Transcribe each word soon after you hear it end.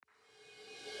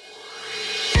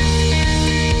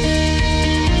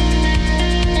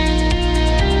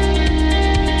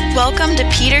Welcome to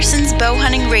Peterson's Bow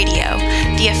Hunting Radio,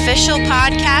 the official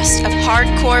podcast of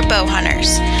hardcore bow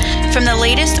hunters. From the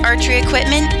latest archery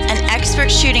equipment and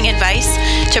expert shooting advice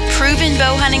to proven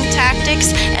bow hunting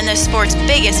tactics and the sport's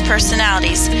biggest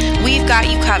personalities, we've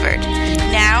got you covered.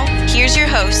 Now, here's your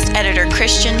host, Editor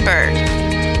Christian Berg.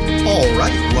 All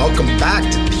right, welcome back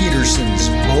to Peterson's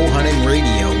Bow Hunting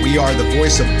Radio. We are the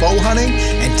voice of bow hunting,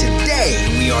 and today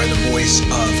we are the voice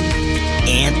of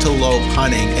antelope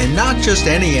hunting, and not just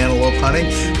any antelope hunting,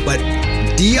 but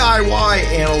DIY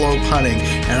antelope hunting.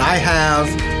 And I have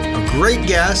a great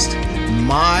guest,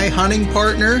 my hunting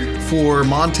partner for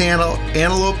Montana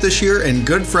antelope this year, and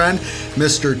good friend,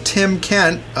 Mr. Tim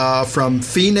Kent from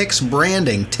Phoenix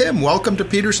Branding. Tim, welcome to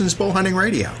Peterson's Bow Hunting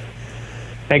Radio.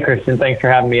 Hey, Christian. Thanks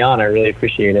for having me on. I really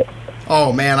appreciate it.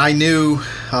 Oh, man, I knew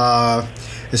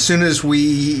as soon as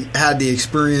we had the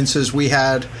experiences we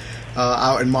had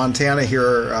out in Montana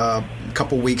here a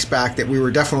couple weeks back that we were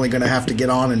definitely going to have to get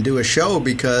on and do a show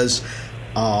because,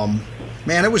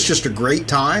 man, it was just a great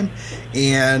time.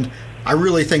 And I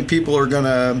really think people are going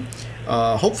to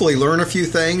hopefully learn a few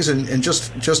things and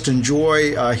just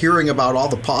enjoy hearing about all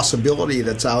the possibility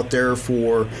that's out there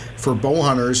for bow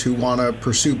hunters who want to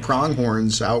pursue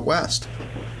pronghorns out west.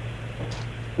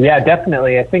 Yeah,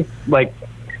 definitely. I think,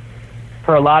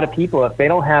 for a lot of people, if they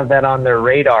don't have that on their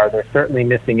radar, they're certainly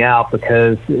missing out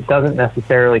because it doesn't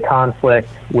necessarily conflict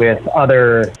with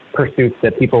other pursuits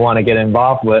that people want to get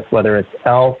involved with, whether it's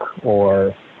elk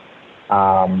or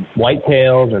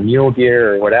whitetails or mule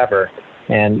deer or whatever.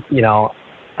 And,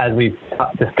 as we've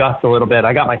discussed a little bit,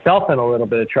 I got myself in a little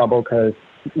bit of trouble because,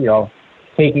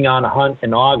 taking on a hunt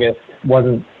in August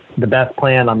wasn't the best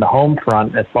plan on the home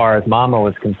front as far as Mama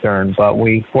was concerned, but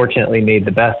we fortunately made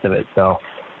the best of it. So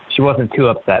she wasn't too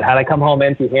upset. Had I come home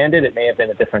empty-handed, it may have been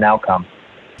a different outcome.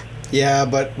 Yeah,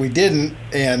 but we didn't,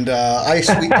 and I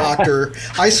sweet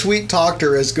talked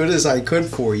her as good as I could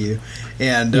for you.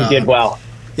 And you did well.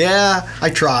 Yeah, I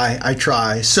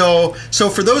try. So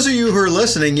for those of you who are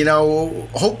listening,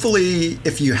 hopefully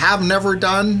if you have never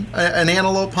done an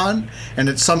antelope hunt and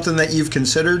it's something that you've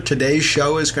considered, today's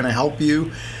show is going to help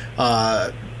you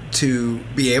to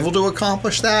be able to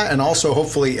accomplish that, and also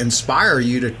hopefully inspire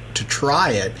you to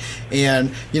try it.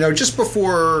 And, just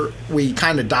before we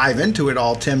kind of dive into it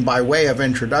all, Tim, by way of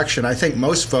introduction, I think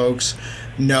most folks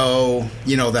know,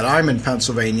 that I'm in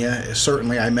Pennsylvania.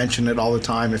 Certainly I mention it all the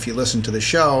time if you listen to the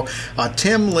show.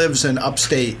 Tim lives in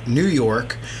upstate New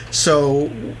York. So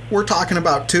we're talking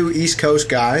about two East Coast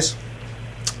guys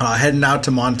heading out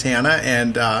to Montana,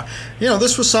 and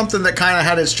this was something that kind of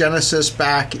had its genesis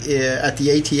back at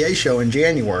the ATA show in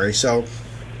January. So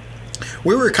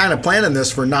we were kind of planning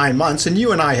this for 9 months, and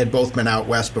you and I had both been out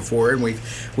west before, and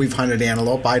we've hunted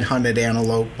antelope. I'd hunted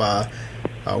antelope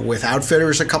with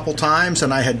outfitters a couple times,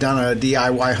 and I had done a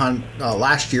DIY hunt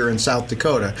last year in South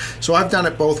Dakota. So I've done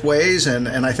it both ways, and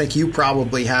I think you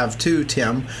probably have too,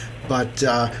 Tim. But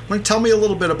want to tell me a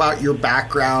little bit about your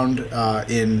background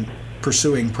in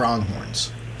pursuing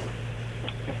pronghorns?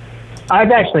 I've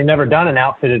actually never done an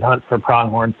outfitted hunt for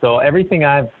pronghorns, so everything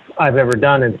I've ever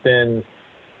done has been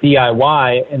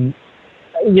DIY. And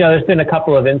there's been a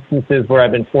couple of instances where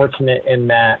I've been fortunate in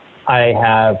that I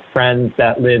have friends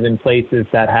that live in places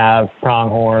that have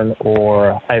pronghorn,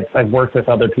 or I've worked with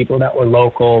other people that were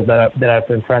local that I've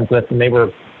been friends with, and they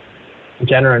were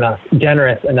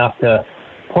generous enough to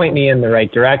point me in the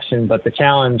right direction. But the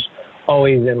challenge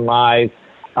always lies.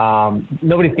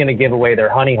 Nobody's going to give away their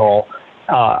honey hole,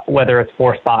 whether it's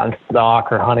for spot and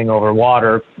stock or hunting over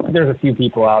water. There's a few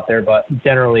people out there, but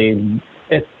generally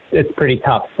it's pretty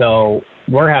tough. So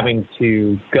we're having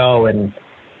to go and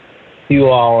do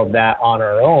all of that on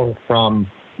our own from,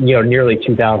 nearly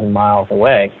 2,000 miles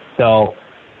away. So,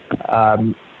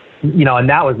 and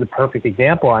that was the perfect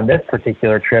example on this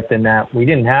particular trip in that we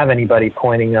didn't have anybody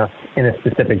pointing us in a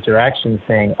specific direction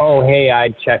saying, oh, hey,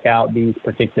 I'd check out these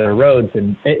particular roads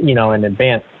and, in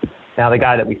advance. Now, the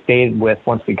guy that we stayed with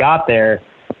once we got there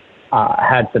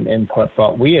had some input,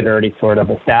 but we had already sort of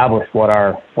established what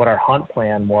our hunt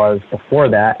plan was before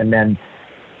that. And then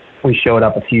we showed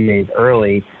up a few days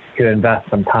early to invest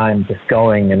some time just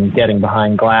going and getting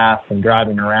behind glass and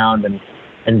driving around and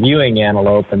viewing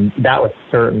antelope, and that was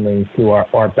certainly to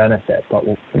our benefit. But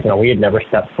we had never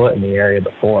stepped foot in the area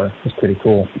before. It was pretty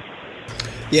cool.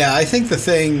 Yeah, I think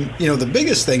the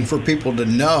biggest thing for people to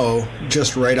know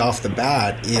just right off the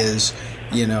bat is,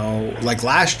 like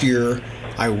last year,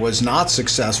 I was not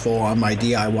successful on my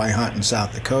DIY hunt in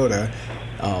South Dakota,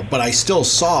 but I still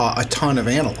saw a ton of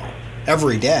antelope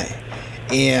every day.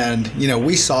 And,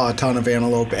 we saw a ton of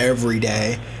antelope every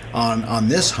day on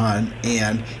this hunt.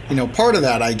 And part of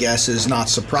that, I guess, is not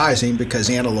surprising because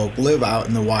antelope live out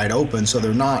in the wide open, so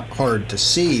they're not hard to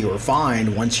see or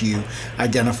find once you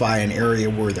identify an area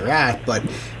where they're at. But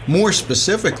more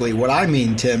specifically, what I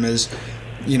mean, Tim, is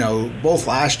both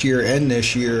last year and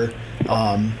this year,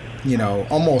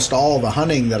 almost all the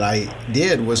hunting that I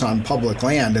did was on public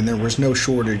land, and there was no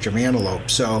shortage of antelope.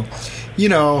 So,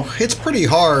 it's pretty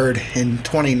hard in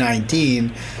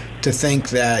 2019 to think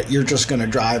that you're just going to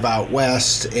drive out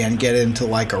west and get into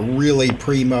like a really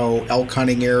primo elk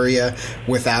hunting area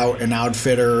without an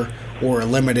outfitter or a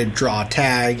limited draw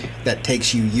tag that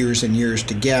takes you years and years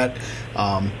to get.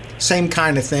 Same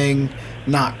kind of thing,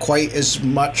 not quite as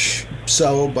much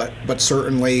so, but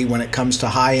certainly when it comes to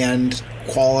high-end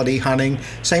quality hunting,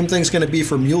 same thing's going to be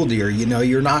for mule deer.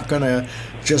 You're not going to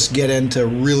just get into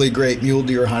really great mule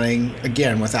deer hunting,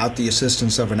 again, without the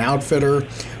assistance of an outfitter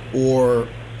or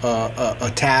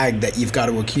a tag that you've got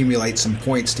to accumulate some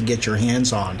points to get your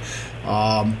hands on.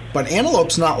 But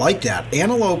antelope's not like that.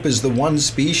 Antelope is the one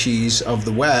species of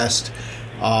the West,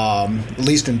 at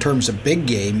least in terms of big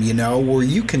game, where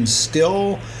you can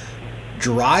still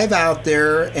drive out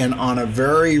there and on a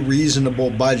very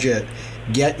reasonable budget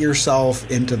get yourself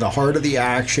into the heart of the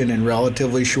action in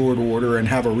relatively short order and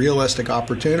have a realistic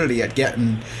opportunity at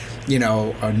getting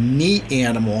a neat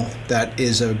animal that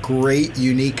is a great,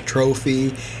 unique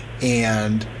trophy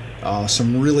and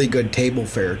some really good table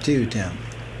fare too, Tim.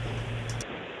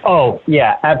 Oh,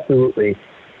 yeah, absolutely.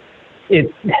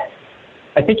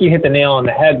 I think you hit the nail on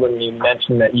the head when you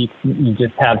mentioned that you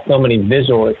just have so many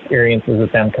visual experiences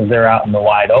with them because they're out in the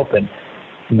wide open.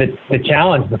 The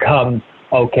challenge becomes,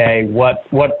 okay, what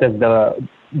does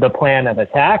the plan of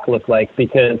attack look like?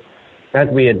 Because as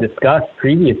we had discussed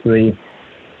previously,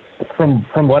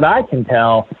 from what I can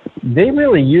tell, they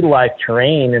really utilize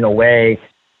terrain in a way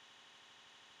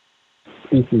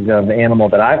species of animal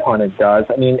that I've hunted does.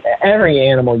 I mean, every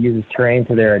animal uses terrain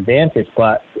to their advantage,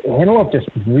 but antelope just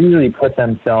really put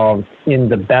themselves in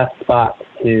the best spot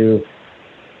to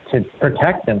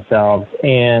protect themselves.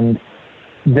 And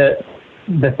the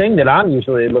thing that I'm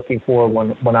usually looking for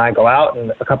when I go out,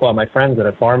 and a couple of my friends that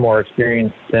are far more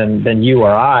experienced than you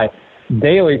or I,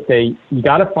 they always say you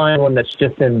got to find one that's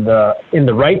just in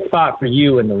the right spot for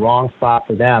you and the wrong spot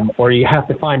for them, or you have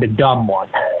to find a dumb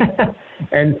one.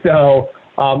 And so,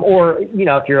 or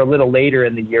if you're a little later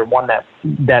in the year, one that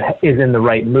is in the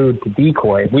right mood to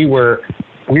decoy. We were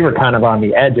kind of on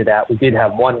the edge of that. We did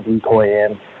have one decoy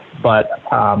in, but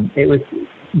it was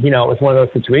one of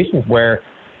those situations where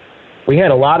we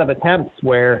had a lot of attempts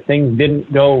where things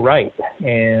didn't go right,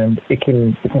 and it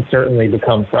can certainly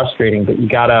become frustrating. But you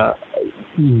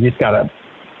just gotta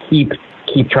keep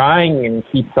trying and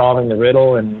keep solving the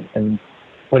riddle and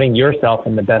putting yourself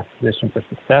in the best position for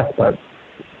success. But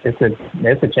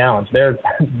it's a challenge. They're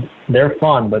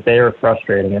fun, but they are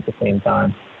frustrating at the same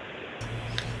time.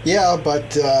 Yeah,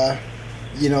 but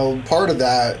part of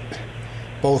that,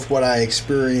 both what I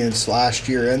experienced last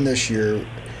year and this year,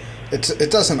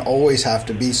 it doesn't always have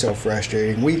to be so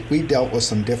frustrating. We dealt with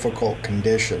some difficult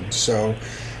conditions. So,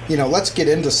 let's get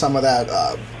into some of that.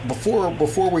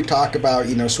 Before we talk about,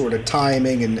 sort of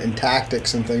timing and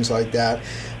tactics and things like that,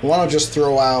 I want to just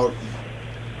throw out,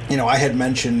 I had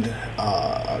mentioned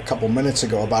a couple minutes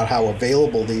ago about how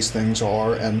available these things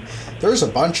are, and there's a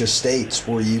bunch of states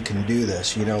where you can do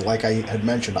this. Like I had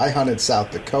mentioned, I hunted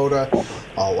South Dakota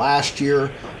last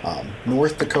year.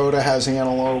 North Dakota has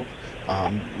antelope.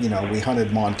 We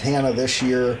hunted Montana this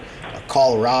year,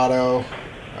 Colorado,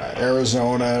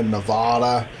 Arizona,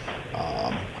 Nevada.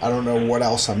 I don't know what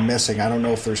else I'm missing. I don't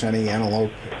know if there's any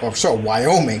antelope. So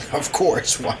Wyoming, of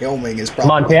course. Wyoming is probably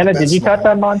Montana. Did you touch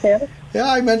on Montana? Yeah,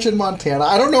 I mentioned Montana.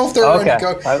 I don't know if there are any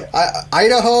goats.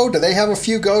 Idaho, do they have a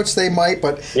few goats? They might,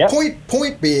 but yep.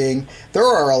 Point being, there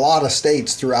are a lot of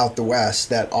states throughout the West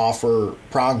that offer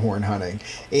pronghorn hunting,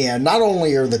 and not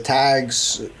only are the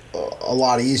tags a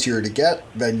lot easier to get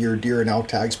than your deer and elk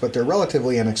tags, but they're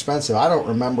relatively inexpensive. I don't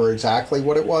remember exactly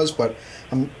what it was, but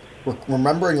I'm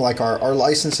remembering like our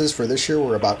licenses for this year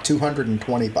were about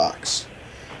 $220.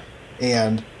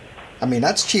 And I mean,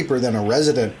 that's cheaper than a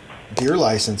resident deer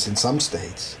license in some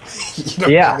states. What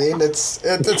I mean? It's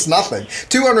nothing.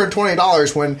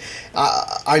 $220 when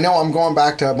I know I'm going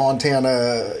back to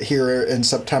Montana here in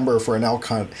September for an elk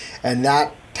hunt, and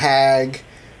that tag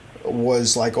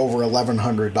was like over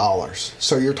 $1,100.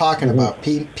 So you're talking about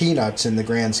peanuts in the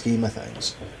grand scheme of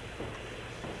things.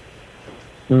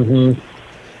 I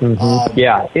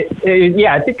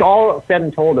think all said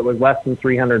and told, it was less than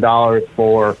 $300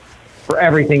 for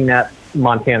everything that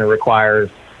Montana requires: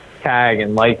 tag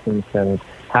and license and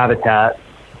habitat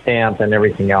stamp and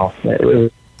everything else. It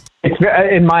was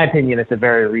in my opinion, it's a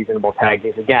very reasonable tag.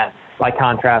 Because again, by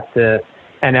contrast to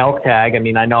an elk tag, I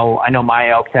mean, I know my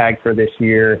elk tag for this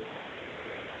year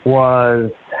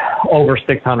was over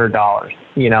 $600.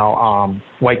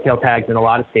 Whitetail tags in a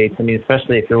lot of states. I mean,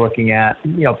 especially if you're looking at,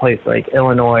 places like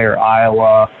Illinois or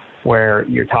Iowa, where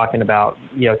you're talking about,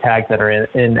 tags that are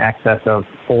in excess of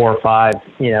 $4 or $5,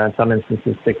 in some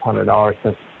instances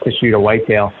 $600 to shoot a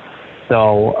whitetail.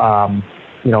 So,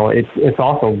 it's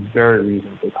also very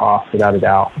reasonably cost, without a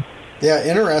doubt. Yeah,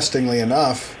 interestingly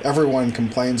enough, everyone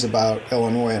complains about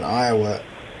Illinois and Iowa,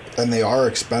 and they are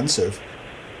expensive.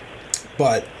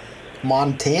 But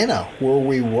Montana, where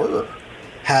we were,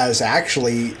 has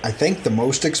actually, I think, the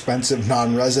most expensive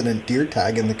non-resident deer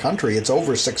tag in the country. It's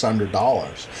over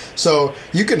 $600. So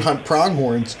you can hunt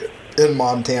pronghorns in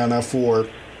Montana for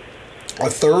a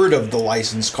third of the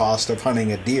license cost of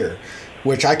hunting a deer,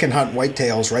 which I can hunt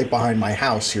whitetails right behind my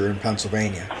house here in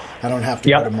Pennsylvania. I don't have to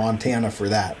go to Montana for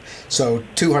that. So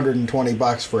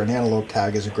 $220 for an antelope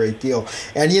tag is a great deal.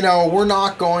 And, we're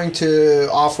not going to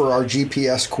offer our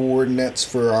GPS coordinates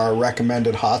for our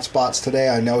recommended hotspots today.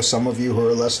 I know some of you who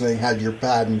are listening had your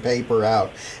pad and paper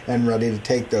out and ready to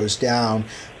take those down.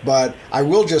 But I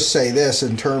will just say this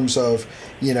in terms of,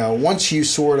 once you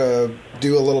sort of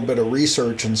do a little bit of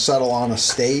research and settle on a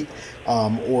state,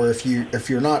 or if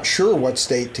you're not sure what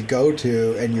state to go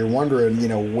to and you're wondering,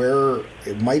 where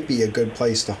it might be a good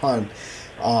place to hunt,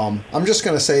 I'm just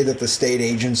going to say that the state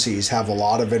agencies have a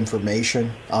lot of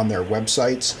information on their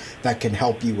websites that can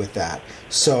help you with that.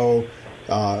 So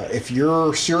if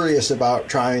you're serious about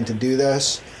trying to do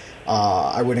this,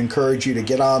 I would encourage you to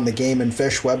get on the Game and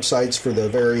Fish websites for the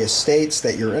various states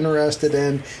that you're interested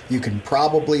in. You can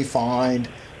probably find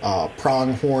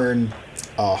pronghorn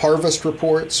harvest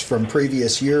reports from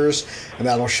previous years, and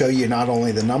that'll show you not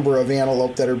only the number of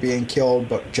antelope that are being killed,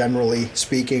 but generally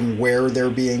speaking, where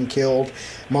they're being killed.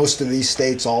 Most of these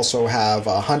states also have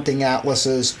hunting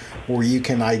atlases where you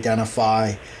can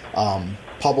identify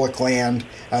public land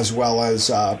as well as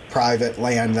private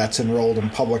land that's enrolled in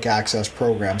public access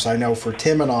programs. I know for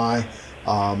Tim and I,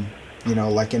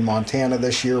 like in Montana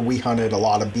this year, we hunted a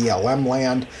lot of BLM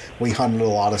land, we hunted a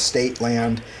lot of state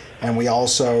land, and we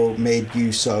also made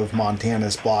use of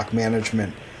Montana's block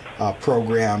management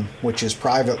program, which is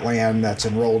private land that's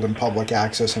enrolled in public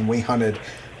access, and we hunted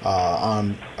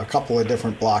on a couple of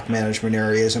different block management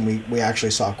areas, and we actually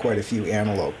saw quite a few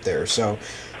antelope there. So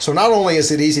not only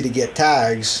is it easy to get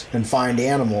tags and find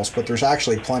animals, but there's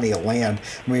actually plenty of land.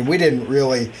 I mean, we didn't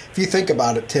really, if you think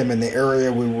about it, Tim, in the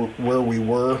area where we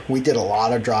were, we did a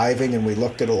lot of driving and we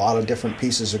looked at a lot of different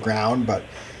pieces of ground, but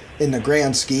in the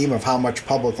grand scheme of how much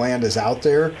public land is out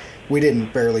there, we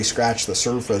didn't barely scratch the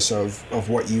surface of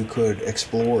what you could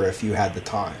explore if you had the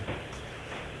time.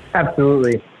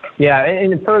 Absolutely. Yeah,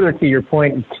 and further to your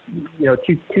point,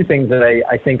 two things that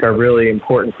I think are really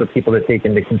important for people to take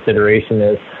into consideration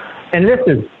is, and this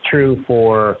is true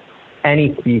for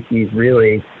any species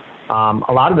really,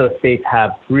 a lot of those states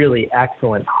have really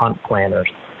excellent hunt planners,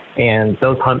 and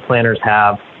those hunt planners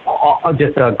have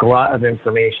just a glut of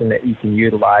information that you can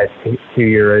utilize to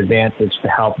your advantage to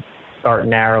help start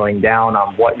narrowing down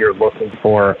on what you're looking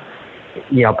for,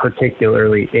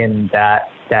 particularly in that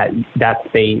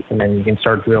state, and then you can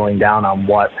start drilling down on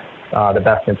what the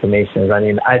best information is. I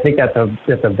mean, I think that's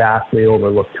a vastly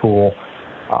overlooked tool,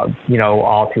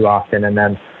 all too often. And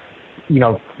then,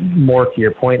 more to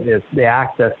your point is the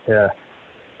access to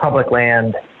public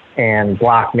land and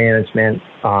block management.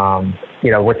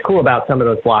 What's cool about some of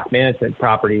those block management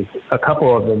properties, a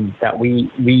couple of them that we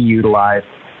utilize,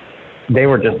 they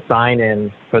were just sign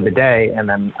in for the day, and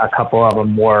then a couple of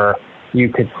them were you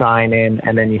could sign in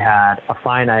and then you had a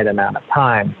finite amount of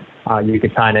time. You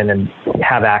could sign in and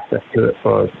have access to it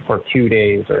for 2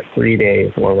 days or 3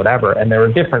 days or whatever. And there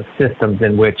were different systems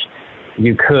in which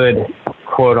you could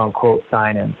quote unquote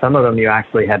sign in. Some of them you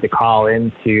actually had to call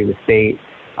into the state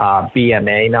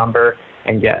BMA number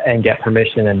and get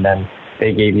permission, and then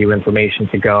they gave you information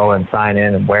to go and sign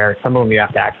in and where. Some of them you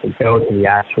have to actually go to the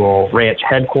actual ranch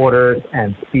headquarters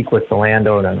and speak with the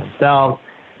landowner themselves.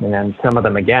 And then some of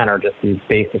them, again, are just these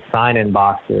basic sign-in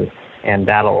boxes, and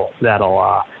that'll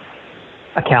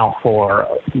account for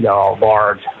a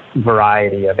large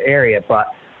variety of area. But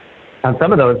on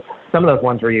some of those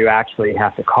ones where you actually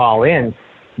have to call in,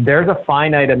 there's a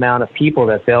finite amount of people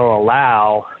that they'll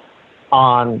allow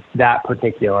on that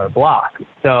particular block.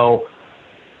 So,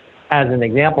 as an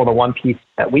example, the one piece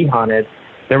that we hunted,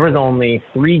 there was only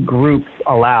 3 groups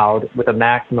allowed with a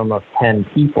maximum of 10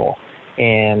 people,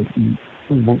 and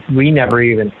we never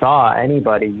even saw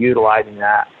anybody utilizing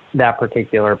that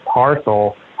particular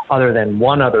parcel other than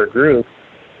one other group.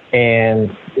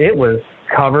 And it was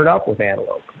covered up with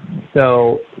antelope.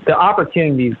 So the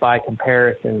opportunities by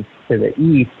comparison to the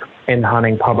east in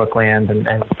hunting public land, and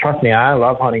trust me, I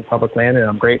love hunting public land, and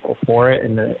I'm grateful for it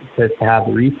and to have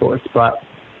the resource. But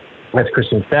as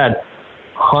Christian said,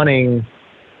 hunting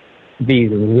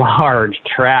these large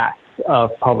tracts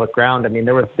of public ground. I mean,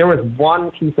 there was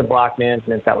one piece of block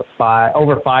management that was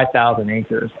over 5,000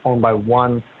 acres owned by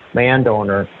one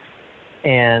landowner,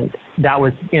 and that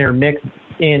was intermixed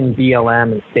in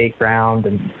BLM and state ground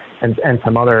and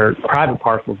some other private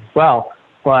parcels as well.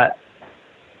 But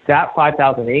that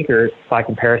 5,000 acres, by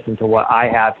comparison to what I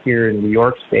have here in New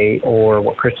York State or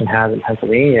what Christian has in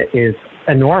Pennsylvania, is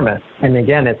enormous. And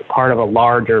again, it's part of a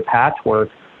larger patchwork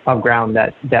of ground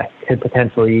that could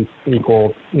potentially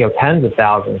equal, tens of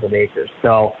thousands of acres.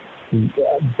 So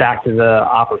back to the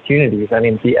opportunities. I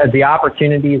mean, the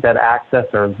opportunities at Access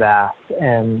are vast,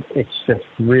 and it's just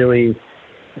really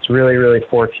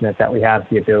fortunate that we have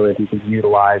the ability to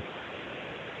utilize,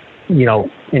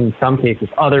 in some cases,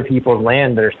 other people's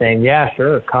land that are saying, yeah,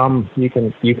 sure, come, you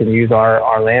can use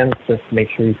our land, just make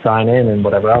sure you sign in and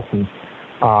whatever else. And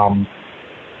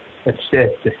it's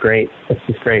just great. It's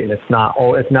just great. And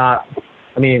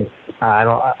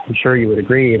I'm sure you would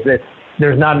agree.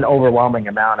 There's not an overwhelming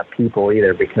amount of people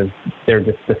either, because they're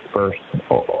just dispersed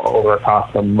over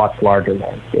across a much larger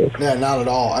landscape. Yeah, not at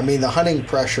all. I mean, the hunting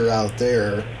pressure out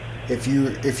there, if you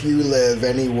live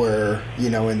anywhere,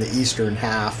 in the eastern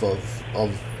half of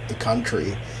the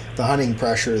country, the hunting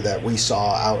pressure that we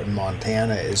saw out in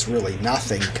Montana is really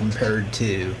nothing compared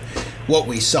to what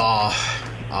we saw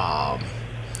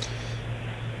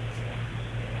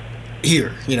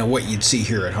here, what you'd see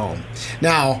here at home.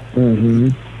 Now,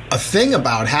 a thing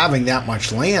about having that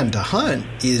much land to hunt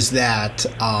is that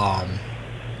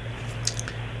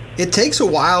it takes a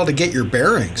while to get your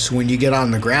bearings when you get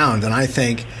on the ground. And I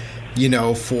think,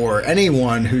 for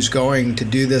anyone who's going to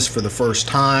do this for the first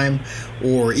time,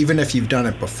 or even if you've done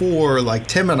it before, like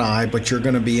Tim and I, but you're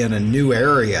going to be in a new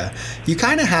area, you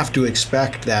kind of have to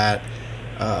expect that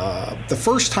the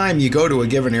first time you go to a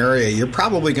given area, you're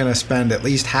probably going to spend at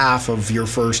least half of your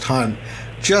first hunt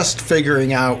just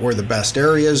figuring out where the best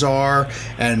areas are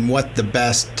and what the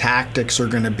best tactics are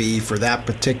going to be for that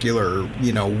particular,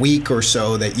 week or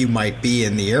so that you might be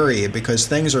in the area, because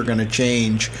things are going to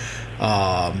change,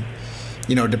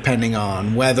 depending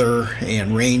on weather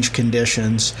and range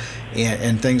conditions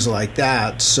and things like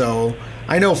that. So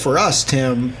I know for us,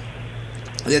 Tim,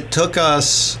 it took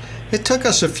us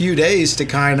a few days to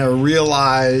kind of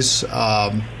realize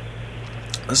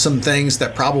some things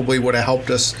that probably would have helped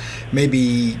us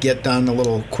maybe get done a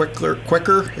little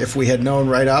quicker if we had known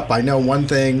right up. I know one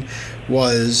thing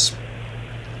was,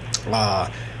 a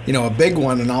big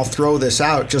one, and I'll throw this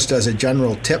out just as a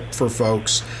general tip for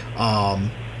folks.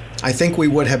 I think we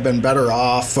would have been better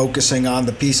off focusing on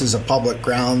the pieces of public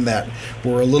ground that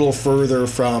were a little further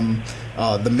from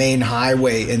the main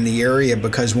highway in the area,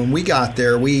 because when we got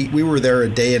there, we were there a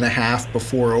day and a half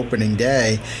before opening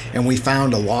day, and we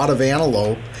found a lot of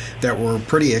antelope that were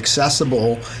pretty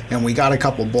accessible, and we got a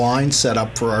couple blinds set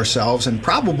up for ourselves and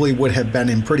probably would have been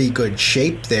in pretty good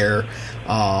shape there.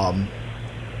 And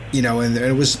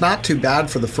it was not too bad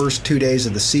for the first 2 days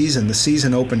of the season. The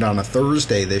season opened on a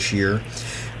Thursday this year,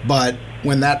 but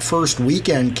when that first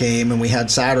weekend came and we had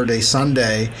Saturday,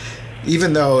 Sunday,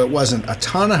 even though it wasn't a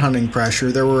ton of hunting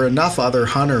pressure, there were enough other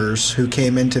hunters who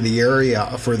came into the area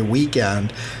for the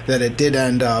weekend that it did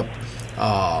end up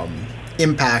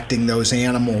impacting those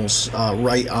animals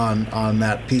right on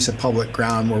that piece of public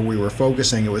ground where we were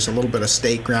focusing. It was a little bit of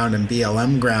state ground and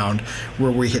BLM ground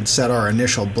where we had set our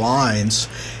initial blinds,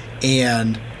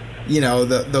 and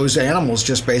those animals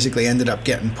just basically ended up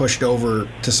getting pushed over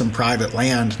to some private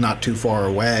land not too far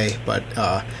away, but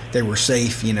they were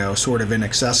safe, sort of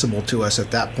inaccessible to us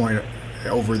at that point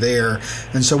over there.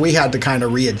 And so we had to kind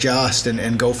of readjust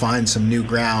and go find some new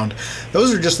ground.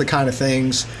 Those are just the kind of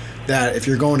things that if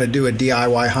you're going to do a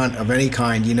DIY hunt of any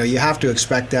kind, you have to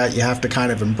expect that. You have to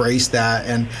kind of embrace that.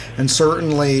 And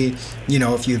certainly,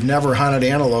 if you've never hunted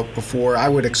antelope before, I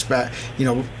would expect,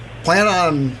 plan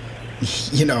on,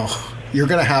 you're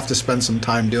going to have to spend some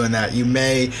time doing that. You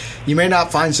may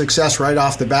not find success right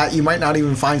off the bat. You might not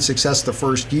even find success the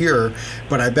first year,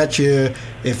 but I bet you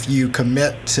if you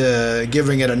commit to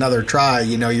giving it another try,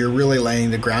 you're really laying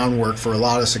the groundwork for a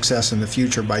lot of success in the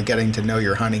future by getting to know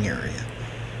your hunting area.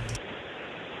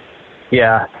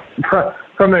 Yeah.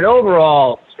 From an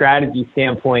overall strategy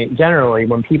standpoint, generally,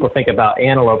 when people think about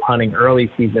antelope hunting early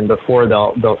season before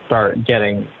they'll start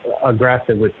getting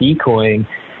aggressive with decoying,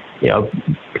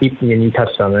 people, and you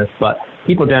touched on this, but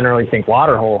people generally think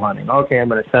water hole hunting. Okay, I'm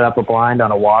going to set up a blind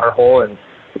on a water hole and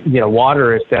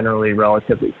water is generally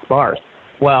relatively sparse.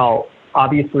 Well,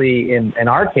 obviously in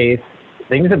our case,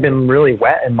 things have been really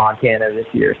wet in Montana this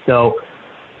year. So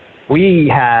we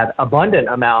had abundant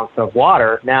amounts of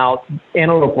water. Now,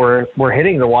 antelope were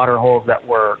hitting the water holes that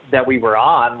we were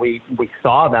on. We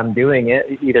saw them doing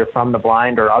it either from the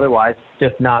blind or otherwise,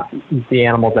 just not the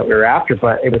animals that we were after.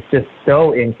 But it was just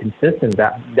so inconsistent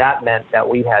that meant that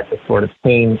we had to sort of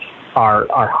change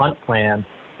our hunt plan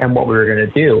and what we were going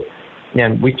to do.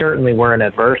 And we certainly weren't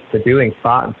adverse to doing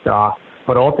spot and stalk,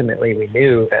 but ultimately we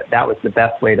knew that was the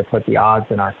best way to put the odds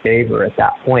in our favor at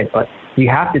that point. But you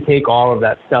have to take all of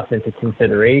that stuff into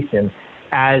consideration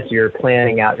as you're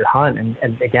planning out your hunt. And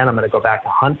again, I'm going to go back to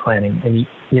hunt planning. And,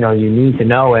 you need to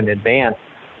know in advance,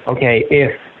 okay,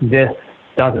 if this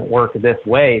doesn't work this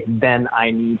way, then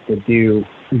I need to do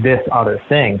this other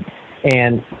thing.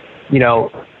 And,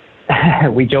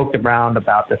 we joked around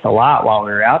about this a lot while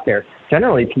we were out there.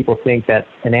 Generally, people think that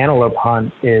an antelope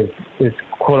hunt is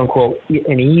quote unquote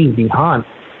an easy hunt.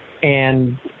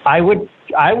 And I would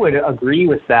agree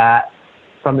with that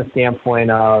from the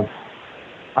standpoint of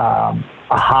a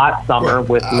hot summer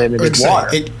with limited water.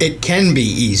 It can be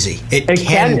easy. It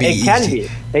can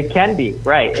be,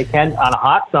 right. It can, on a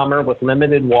hot summer with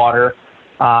limited water.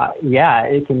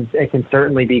 It can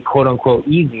certainly be quote unquote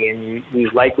easy, and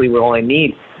you likely will only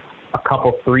need a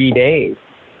couple 3 days.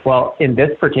 Well, in this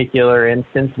particular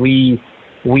instance, we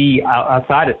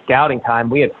outside of scouting time,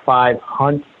 we had 5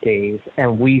 hunt days,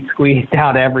 and we squeezed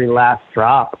out every last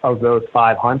drop of those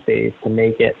 5 hunt days to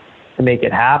make it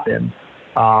happen,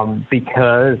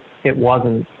 because it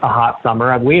wasn't a hot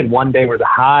summer. We had one day where the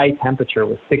high temperature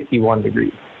was 61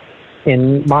 degrees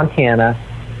in Montana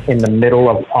in the middle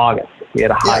of August. We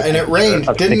had a high and it rained.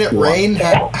 Didn't it rain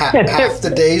half the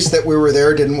days that we were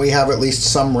there? Didn't we have at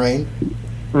least some rain?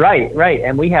 Right.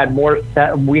 And we had more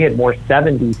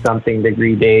 70-something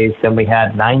degree days than we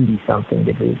had 90-something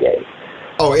degree days.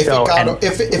 Oh,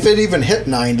 if it even hit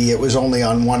 90, it was only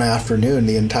on one afternoon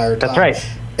the entire time. That's right.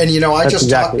 And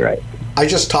right. I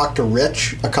just talked to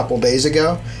Rich a couple days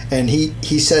ago, and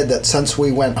he said that since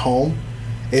we went home,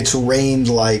 it's rained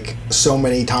like so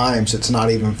many times it's not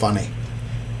even funny.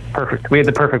 Perfect. We had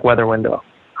the perfect weather window.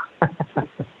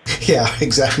 Yeah,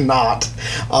 exactly. Not.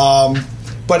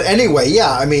 But anyway,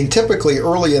 typically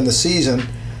early in the season,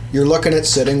 you're looking at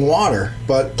sitting water.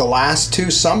 But the last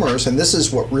 2 summers, and this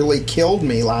is what really killed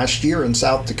me last year in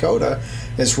South Dakota,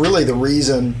 is really the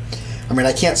reason.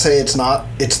 I can't say it's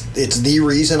the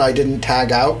reason I didn't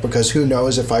tag out, because who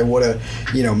knows if I would have,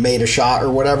 made a shot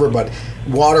or whatever, but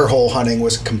water hole hunting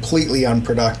was completely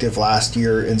unproductive last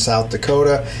year in South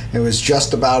Dakota. It was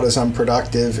just about as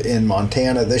unproductive in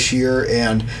Montana this year.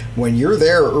 And when you're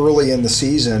there early in the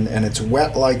season and it's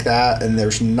wet like that and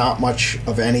there's not much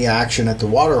of any action at the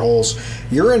water holes,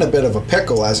 you're in a bit of a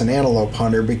pickle as an antelope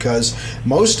hunter, because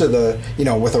most of the,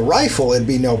 with a rifle it'd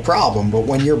be no problem, but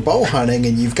when you're bow hunting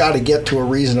and you've got to get to a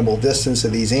reasonable distance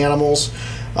of these animals,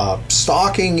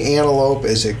 stalking antelope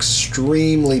is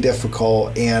extremely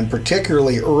difficult, and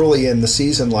particularly early in the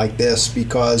season like this,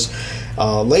 because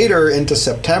later into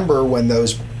September, when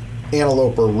those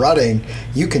antelope are rutting,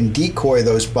 you can decoy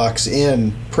those bucks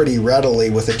in pretty readily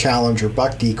with a Challenger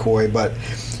buck decoy, but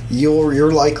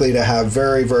you're likely to have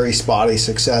very, very spotty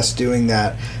success doing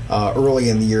that early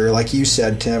in the year. Like you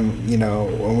said, Tim,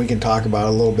 and we can talk about it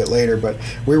a little bit later, but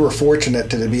we were fortunate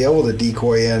to be able to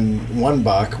decoy in one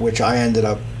buck, which I ended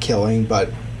up killing, but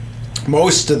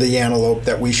most of the antelope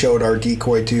that we showed our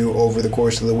decoy to over the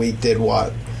course of the week did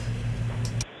what?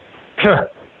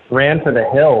 Ran for the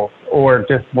hills, or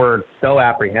just were so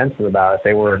apprehensive about it.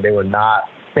 They were not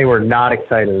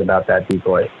excited about that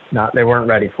decoy. They weren't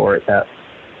ready for it yet.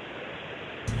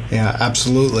 Yeah,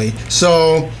 absolutely.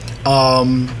 So,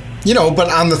 but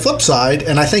on the flip side,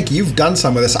 and I think you've done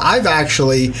some of this, I've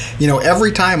actually,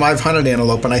 every time I've hunted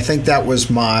antelope, and I think that was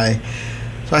my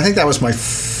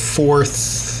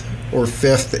 4th or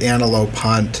 5th antelope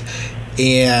hunt,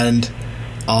 and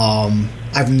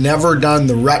I've never done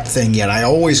the rut thing yet. I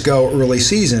always go early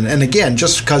season, and again,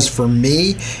 just because for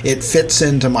me it fits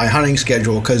into my hunting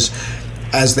schedule, because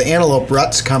as the antelope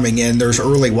rut's coming in, there's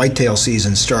early whitetail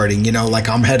season starting. Like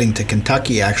I'm heading to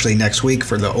Kentucky actually next week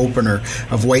for the opener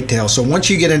of whitetail. So once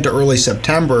you get into early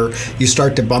September, you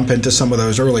start to bump into some of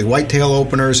those early whitetail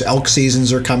openers. Elk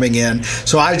seasons are coming in.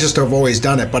 So I just have always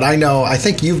done it. But I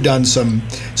think you've done some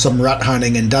rut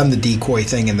hunting and done the decoy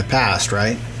thing in the past,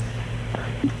 right?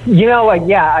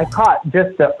 I caught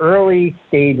just the early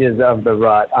stages of the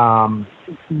rut.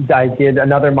 I did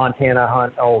another Montana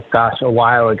hunt, a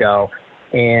while ago.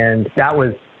 And that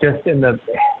was just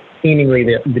seemingly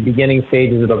the beginning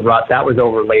stages of the rut. That was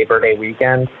over Labor Day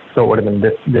weekend, so it would have been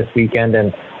this weekend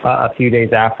and a few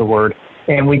days afterward.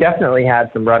 And we definitely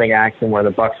had some rutting action where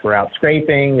the bucks were out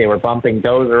scraping, they were bumping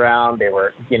does around, they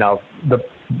were, the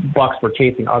bucks were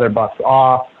chasing other bucks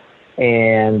off,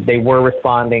 and they were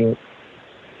responding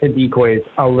to decoys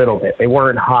a little bit. They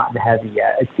weren't hot and heavy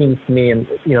yet. It seems to me, and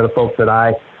the folks that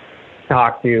I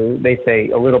talk to, they say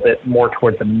a little bit more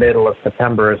towards the middle of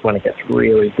September is when it gets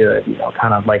really good.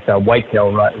 Kind of like the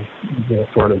whitetail rut is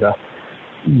sort of the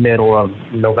middle of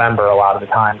November a lot of the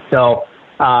time. So,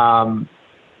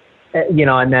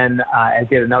 and then I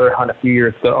did another hunt a few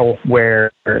years ago where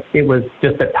it was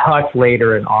just a touch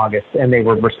later in August, and they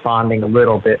were responding a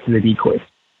little bit to the decoys.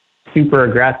 Super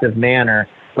aggressive manner,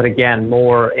 but again,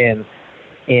 more in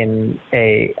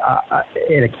a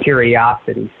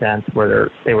curiosity sense,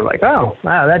 where they were like, oh,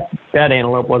 wow, that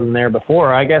antelope wasn't there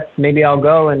before. I guess maybe I'll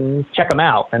go and check them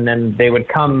out. And then they would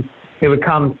come,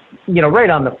 right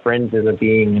on the fringes of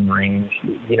being in range,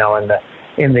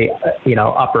 in the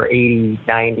upper 80,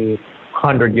 90,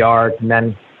 100 yards, and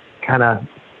then kind of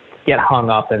get hung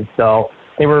up. And so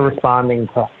they were responding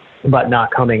to, but not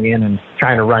coming in and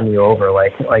trying to run you over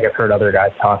like I've heard other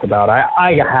guys talk about.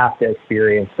 I have to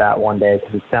experience that one day,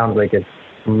 because it sounds like it's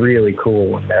really cool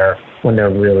when they're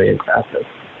really aggressive.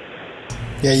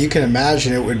 Yeah, you can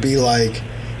imagine it'd be like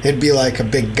a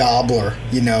big gobbler,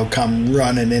 come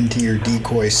running into your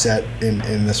decoy set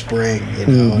in the spring,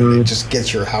 and it just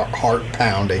gets your heart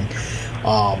pounding.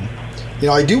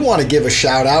 I do want to give a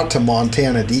shout out to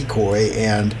Montana Decoy,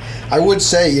 and I would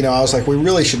say, I was like, we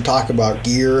really should talk about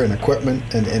gear and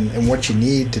equipment and what you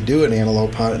need to do an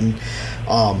antelope hunt.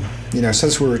 And,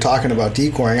 since we were talking about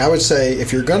decoying, I would say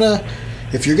if you're gonna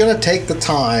take the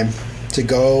time to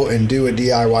go and do a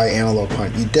DIY antelope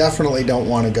hunt, you definitely don't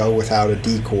want to go without a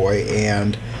decoy.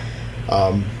 And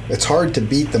it's hard to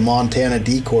beat the Montana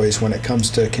decoys when it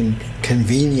comes to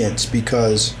convenience,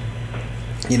 because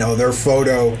their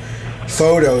photo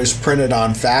is printed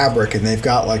on fabric, and they've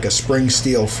got like a spring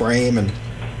steel frame, and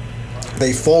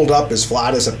they fold up as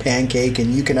flat as a pancake,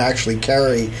 and you can actually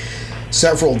carry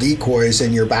several decoys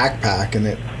in your backpack, and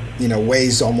it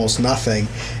weighs almost nothing,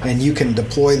 and you can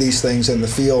deploy these things in the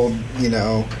field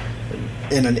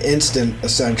in an instant,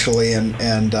 essentially.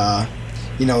 And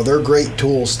they're great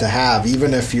tools to have,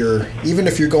 even if you're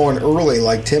going early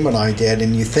like Tim and I did,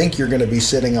 and you think you're going to be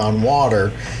sitting on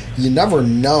water. You never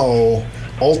know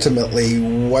ultimately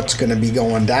what's going to be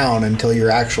going down until you're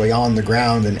actually on the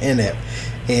ground and in it.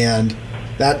 And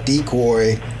that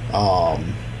decoy,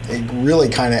 it really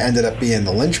kind of ended up being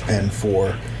the linchpin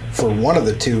for one of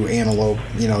the two antelope,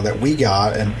 that we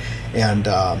got, and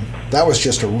that was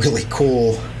just a really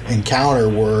cool encounter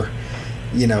where,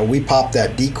 we popped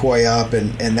that decoy up,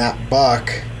 and that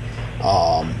buck,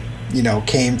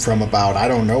 came from about, I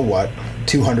don't know what,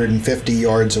 250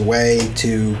 yards away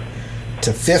to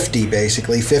 50,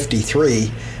 basically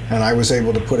 53, and I was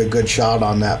able to put a good shot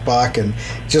on that buck. And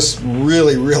just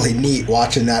really, really neat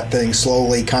watching that thing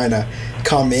slowly kind of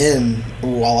come in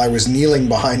while I was kneeling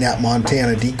behind that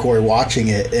Montana decoy watching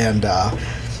it, and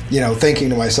thinking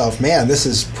to myself, man, this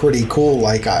is pretty cool.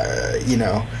 Like,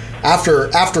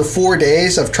 after 4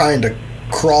 days of trying to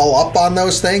crawl up on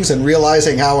those things and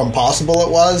realizing how impossible it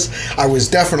was, I was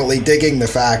definitely digging the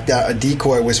fact that a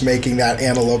decoy was making that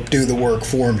antelope do the work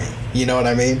for me. You know what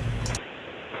I mean?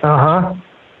 Uh-huh.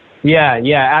 Yeah,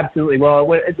 absolutely. Well,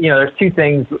 there's two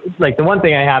things. Like, the one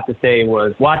thing I have to say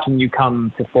was watching you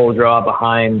come to full draw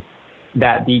behind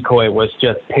that decoy was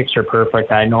just picture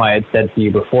perfect. I know I had said to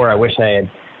you before, I wish I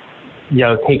had,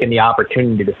 taken the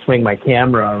opportunity to swing my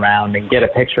camera around and get a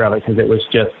picture of it, because it was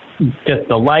just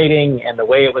the lighting and the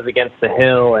way it was against the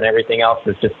hill and everything else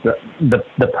was just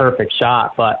the perfect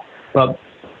shot. But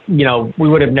we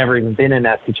would have never even been in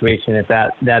that situation if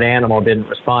that animal didn't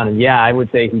respond. And yeah, I would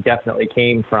say he definitely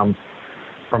came from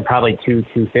probably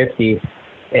 250.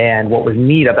 And what was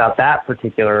neat about that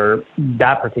particular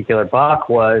buck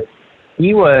was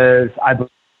he was, I believe,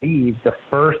 the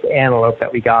first antelope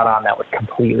that we got on that was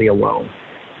completely alone.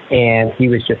 And he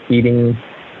was just feeding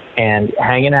and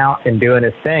hanging out and doing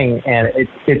his thing. And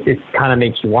it kind of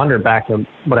makes you wonder, back to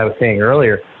what I was saying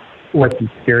earlier, was he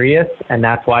serious and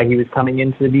that's why he was coming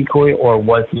into the decoy, or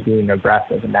was he being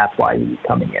aggressive and that's why he was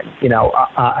coming in?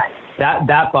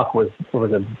 That buck was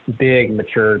a big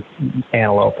mature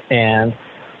antelope, and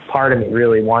part of me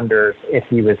really wonders if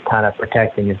he was kind of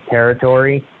protecting his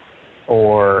territory,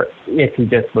 or if he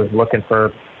just was looking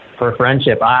for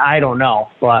friendship. I don't know,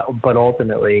 but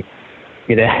ultimately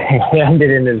it ended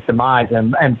in his demise.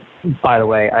 And by the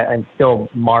way, I'm still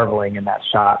marveling in that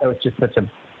shot. It was just such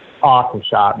a awesome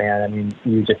shot, man. I mean,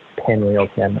 you just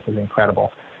pinwheeled him. It was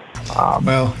incredible.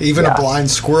 Well, even a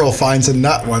blind squirrel finds a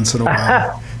nut once in a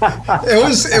while.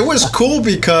 It was cool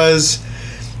because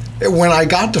when I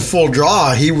got to full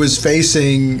draw, he was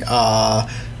facing,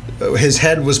 his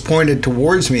head was pointed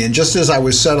towards me, and just as I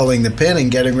was settling the pin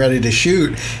and getting ready to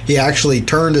shoot, he actually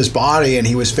turned his body and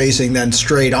he was facing then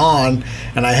straight on,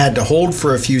 and I had to hold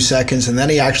for a few seconds, and then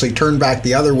he actually turned back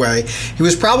the other way. He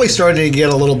was probably starting to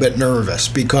get a little bit nervous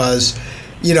because,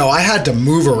 you know, I had to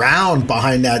move around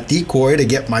behind that decoy to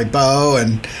get my bow.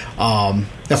 And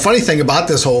the funny thing about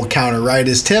this whole encounter, right,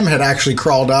 is Tim had actually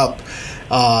crawled up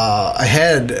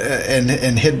ahead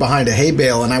and hid behind a hay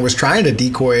bale, and I was trying to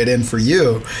decoy it in for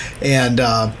you. And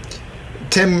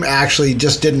Tim actually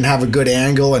just didn't have a good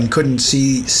angle and couldn't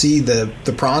see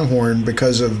the pronghorn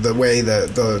because of the way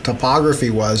the topography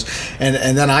was.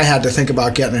 And then I had to think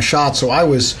about getting a shot. So I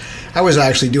was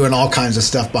actually doing all kinds of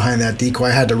stuff behind that decoy.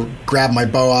 I had to grab my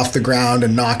bow off the ground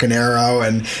and knock an arrow,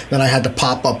 and then I had to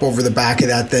pop up over the back of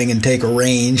that thing and take a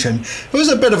range. And it was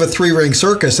a bit of a three-ring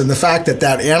circus, and the fact that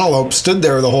antelope stood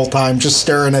there the whole time just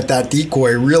staring at that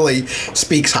decoy really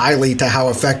speaks highly to how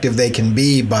effective they can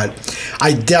be. But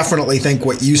I definitely think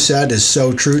what you said is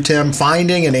so true, Tim.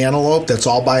 Finding an antelope that's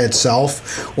all by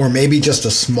itself, or maybe just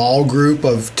a small group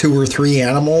of 2 or 3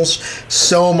 animals,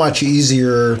 so much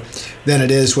easier than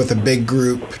it is with a big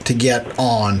group to get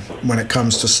on when it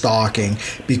comes to stalking,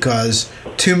 because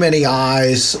too many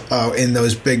eyes in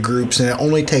those big groups, and it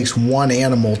only takes one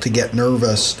animal to get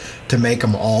nervous to make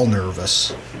them all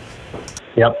nervous.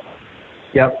 Yep,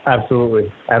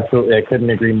 absolutely. I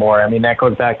couldn't agree more. I mean, that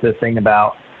goes back to the thing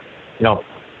about, you know,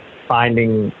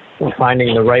 finding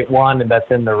the right one and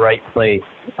that's in the right place.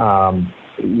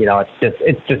 You know,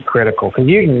 it's just critical, because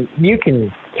you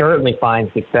can certainly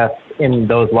find success in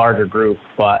those larger groups,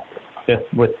 but just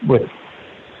with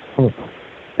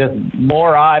just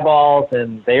more eyeballs,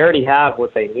 and they already have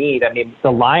what they need. I mean,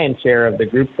 the lion's share of the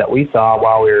groups that we saw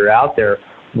while we were out there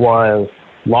was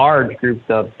large groups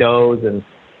of does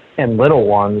and little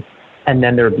ones, and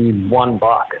then there would be one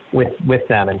buck with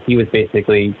them, and he was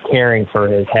basically caring for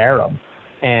his harem.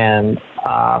 And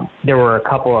there were a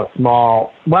couple of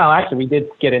small, well, actually we did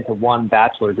get into one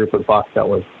bachelor group of bucks that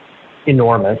was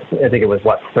enormous. I think it was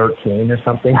 13 or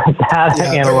something like that.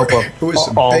 Yeah, antelope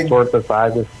of all big, sorts of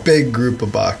sizes. Big group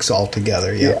of bucks all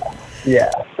together.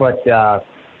 Yeah. But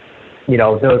you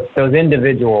know, those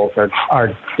individuals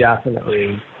are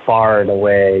definitely far and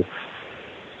away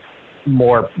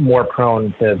more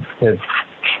prone to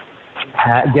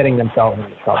getting themselves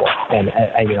into trouble,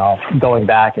 and you know, going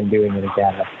back and doing it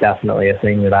again. That's definitely a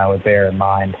thing that I would bear in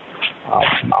mind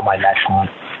on my next hunt.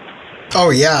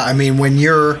 Oh yeah, I mean, when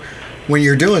you're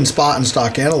doing spot and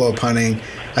stalk antelope hunting,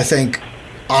 I think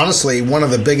honestly one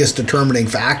of the biggest determining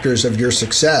factors of your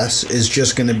success is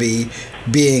just going to be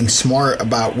being smart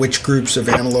about which groups of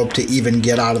antelope to even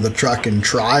get out of the truck and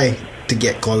try to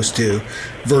get close to,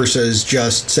 versus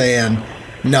just saying,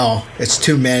 no, it's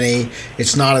too many,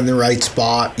 it's not in the right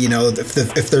spot. You know,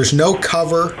 if there's no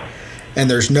cover and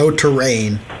there's no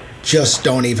terrain, just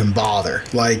don't even bother.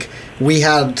 Like, we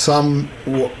had some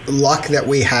luck that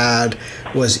we had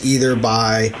was either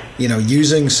by, you know,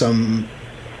 using some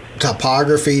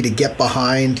topography to get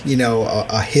behind, you know,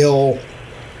 a hill,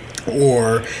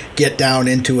 or get down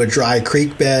into a dry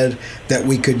creek bed that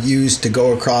we could use to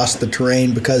go across the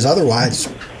terrain, because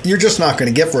otherwise you're just not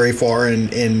going to get very far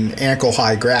in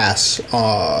ankle-high grass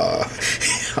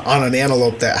on an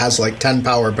antelope that has like 10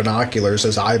 power binoculars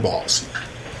as eyeballs.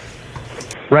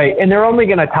 Right, and they're only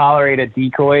going to tolerate a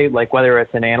decoy, like whether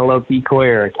it's an antelope decoy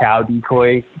or a cow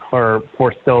decoy, for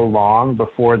so long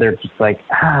before they're just like,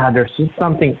 there's just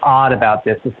something odd about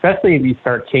this, especially if you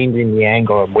start changing the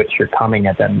angle of which you're coming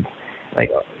at them. Like,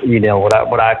 you know,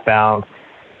 what I found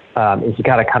is you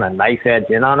got to kind of knife edge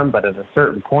in on them, but at a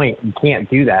certain point, you can't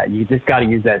do that. You just got to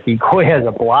use that decoy as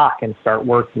a block and start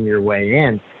working your way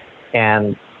in.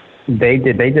 And they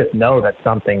just know that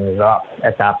something is up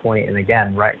at that point. And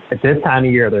again, right at this time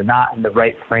of year, they're not in the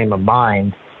right frame of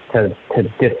mind to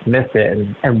dismiss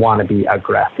it and want to be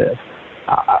aggressive.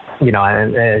 You know,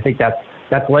 and I think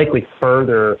that's likely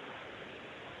further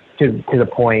to the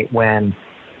point when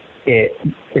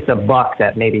it's a buck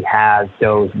that maybe has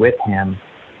does with him,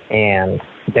 and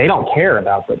they don't care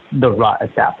about the rut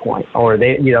at that point, or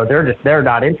they're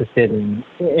not interested in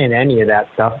any of that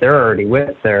stuff. They're already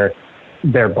with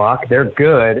their buck, they're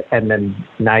good, and then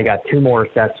now you got 2 more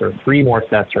sets or 3 more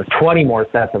sets or 20 more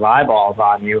sets of eyeballs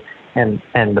on you, and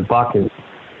the buck is,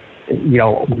 you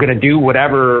know, going to do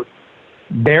whatever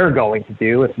they're going to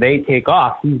do. If they take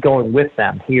off, he's going with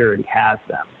them. He already has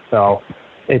them. So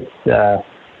it's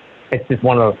it's just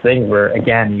one of those things where,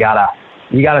 again, you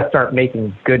gotta start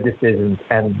making good decisions.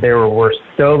 And there were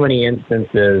so many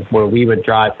instances where we would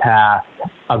drive past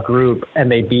a group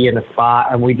and they'd be in a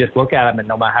spot and we just look at them, and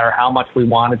no matter how much we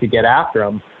wanted to get after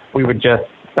them, we would just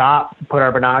stop, put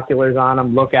our binoculars on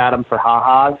them, look at them for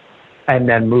ha-has, and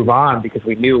then move on, because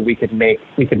we knew we could make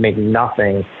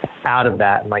nothing out of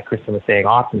that. And like Kristen was saying,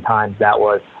 oftentimes that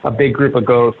was a big group of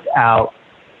goats out,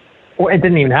 or it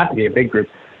didn't even have to be a big group,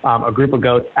 a group of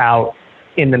goats out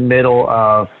in the middle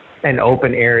of an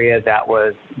open area that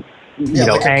was,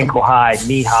 like ankle high,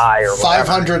 knee high, or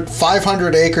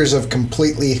 500 acres of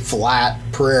completely flat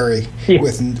prairie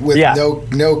with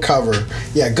no cover.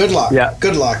 Yeah, good luck. Yeah.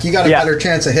 Good luck. You got a better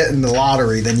chance of hitting the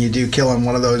lottery than you do killing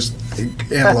one of those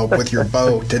antelope with your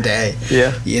bow today.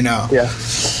 Yeah.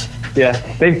 Yeah.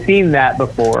 They've seen that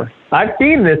before. I've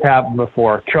seen this happen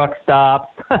before. Truck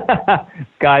stops,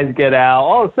 guys get out.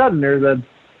 All of a sudden,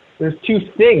 there's two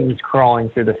things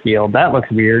crawling through the field. That looks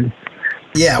weird.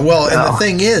 Yeah, well, and the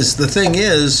thing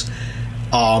is,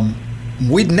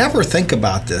 we'd never think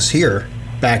about this here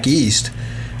back east.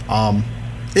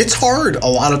 It's hard a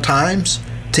lot of times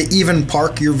to even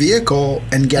park your vehicle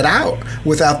and get out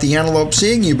without the antelope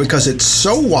seeing you, because it's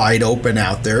so wide open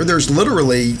out there. There's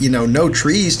literally, no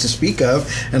trees to speak of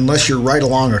unless you're right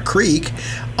along a creek.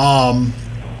 And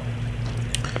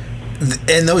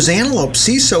those antelope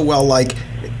see so well, like,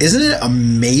 isn't it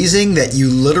amazing that you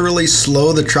literally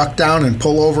slow the truck down and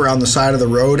pull over on the side of the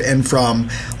road, and from,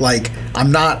 like,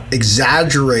 I'm not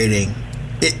exaggerating,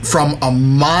 from a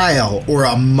mile or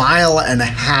a mile and a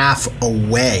half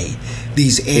away,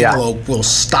 these antelope will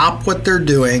stop what they're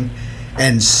doing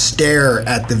and stare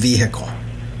at the vehicle.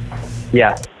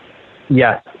 Yes.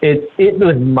 It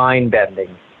was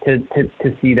mind-bending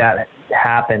to see that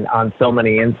happen on so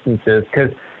many instances,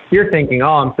 because you're thinking,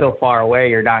 I'm so far away,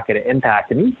 you're not going to impact.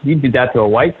 And you do that to a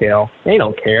whitetail, they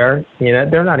don't care.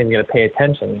 They're not even going to pay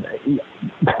attention.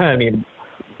 I mean,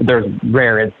 there's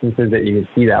rare instances that you can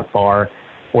see that far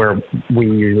where we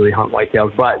usually hunt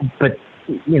whitetails, but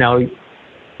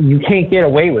you can't get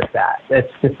away with that.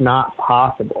 It's just not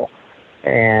possible.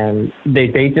 And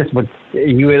they just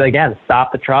you would again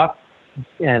stop the truck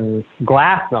and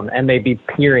glass them, and they'd be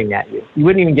peering at you. You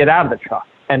wouldn't even get out of the truck.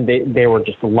 And they were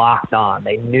just locked on.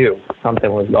 They knew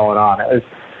something was going on. It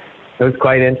was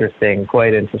quite interesting.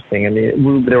 I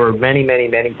mean, there were many, many,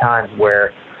 many times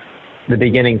where the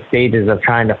beginning stages of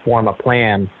trying to form a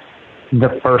plan,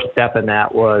 the first step in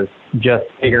that was just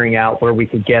figuring out where we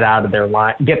could get out of their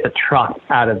line, get the truck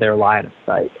out of their line of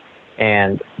sight,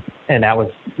 and that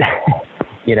was,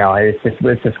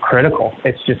 it's just critical.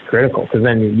 It's just critical, because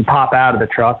then you pop out of the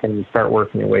truck and you start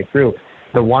working your way through.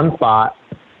 The one spot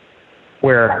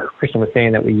where Christian was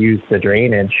saying that we used the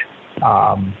drainage,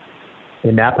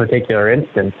 in that particular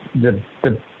instance, the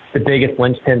biggest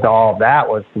linchpin to all of that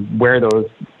was where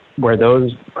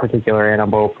those particular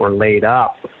antelope were laid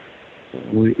up.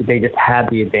 They just had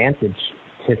the advantage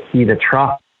to see the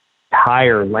truck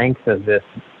entire length of this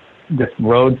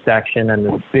road section and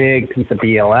this big piece of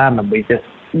BLM,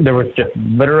 and there was just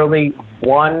literally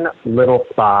one little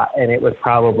spot, and it was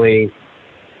probably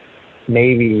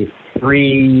maybe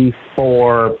 3,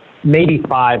 4, maybe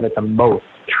 5 at the most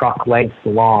truck lengths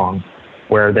long,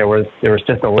 where there was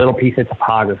just a little piece of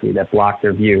topography that blocked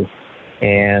their view,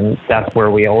 and that's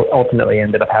where we ultimately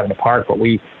ended up having to park. But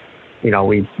we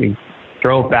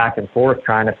drove back and forth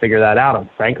trying to figure that out. I'm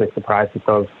frankly surprised that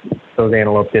those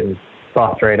antelope didn't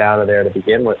saw straight out of there to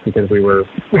begin with, because we were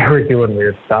doing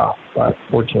weird stuff, but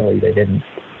fortunately they didn't,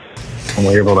 and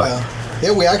we were able to.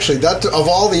 Yeah, we actually, that of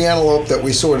all the antelope that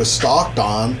we sort of stalked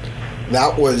on,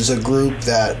 that was a group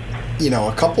that,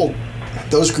 a couple,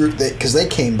 those group, because they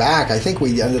came back, I think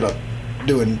we ended up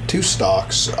doing 2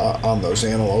 stalks on those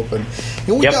antelope, and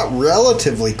we got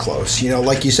relatively close.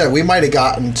 Like you said, we might have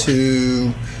gotten to,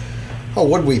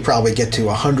 what did we probably get to,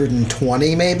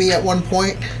 120 maybe at one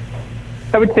point?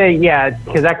 I would say,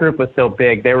 because that group was so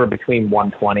big, they were between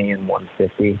 120 and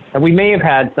 150. And we may have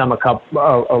had some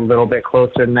a little bit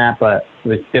closer than that, but it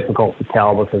was difficult to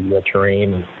tell because of the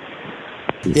terrain.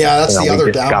 Yeah, that's the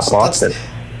other downside.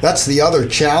 That's the other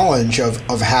challenge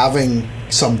of having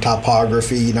some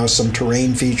topography, some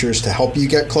terrain features to help you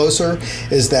get closer,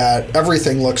 is that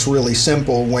everything looks really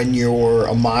simple when you're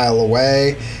a mile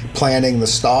away planning the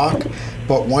stalk.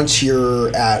 But once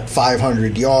you're at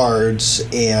 500 yards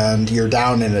and you're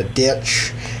down in a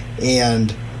ditch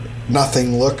and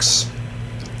nothing looks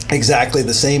exactly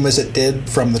the same as it did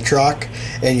from the truck,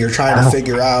 and you're trying to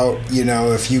figure out,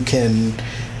 if you can,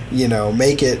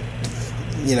 make it,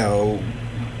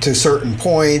 to certain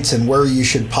points and where you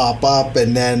should pop up,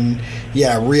 and then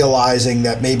realizing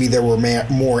that maybe there were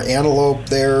more antelope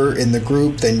there in the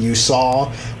group than you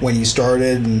saw when you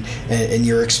started, and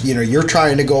you're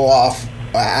trying to go off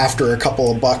after a couple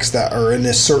of bucks that are in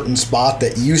this certain spot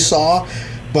that you saw,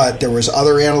 but there was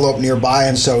other antelope nearby,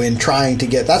 and so in trying to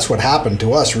get, that's what happened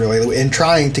to us really, in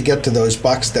trying to get to those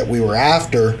bucks that we were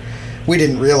after, we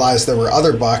didn't realize there were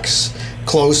other bucks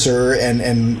closer, and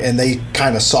they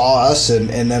kind of saw us, and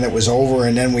then it was over,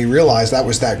 and then we realized that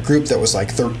was that group that was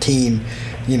like 13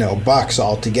 bucks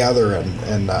all together,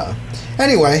 and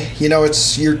anyway,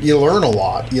 it's you learn a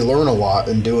lot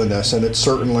in doing this, and it's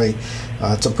certainly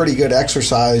it's a pretty good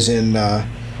exercise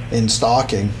in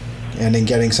stalking and in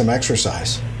getting some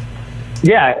exercise.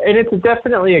 Yeah, and it's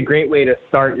definitely a great way to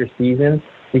start your season,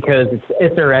 because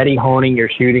it's already honing your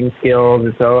shooting skills,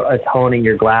 it's honing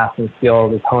your glassing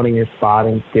skills, it's honing your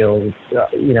spotting skills,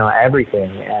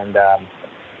 everything. And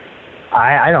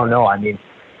I don't know. I mean,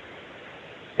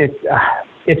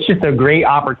 it's just a great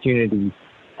opportunity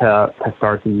to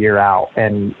start the year out,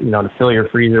 and to fill your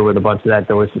freezer with a bunch of that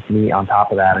delicious meat on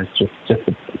top of that is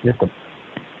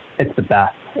it's the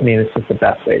best. I mean, it's just the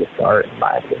best way to start, in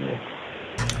my opinion.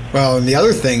 Well, and the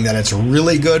other thing that it's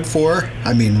really good for,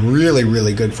 I mean really,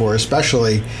 really good for,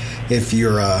 especially if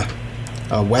you're a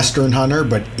Western hunter,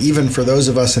 but even for those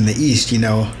of us in the East,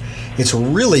 it's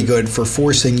really good for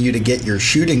forcing you to get your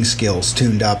shooting skills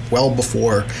tuned up well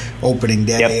before opening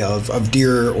day of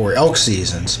deer or elk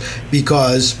seasons.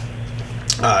 Because,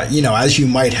 as you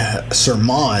might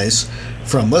surmise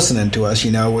from listening to us,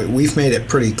 we've made it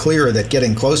pretty clear that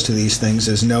getting close to these things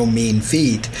is no mean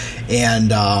feat.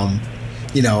 And,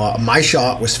 my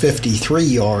shot was 53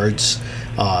 yards.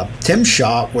 Tim's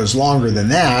shot was longer than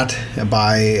that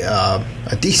by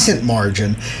a decent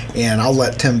margin, and I'll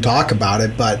let Tim talk about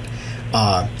it, but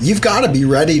you've got to be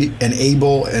ready and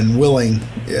able and willing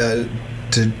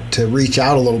to reach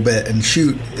out a little bit and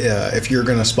shoot if you're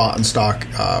going to spot and stalk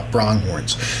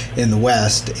pronghorns in the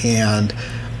West. And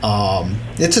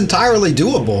it's entirely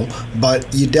doable,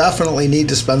 but you definitely need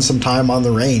to spend some time on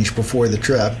the range before the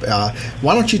trip.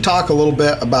 Why don't you talk a little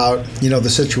bit about, the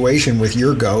situation with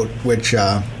your goat, which,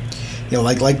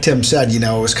 like Tim said,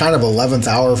 it was kind of 11th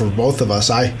hour for both of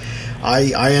us. I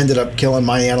ended up killing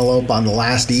my antelope on the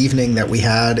last evening that we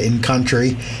had in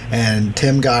country, and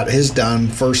Tim got his done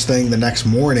first thing the next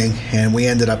morning, and we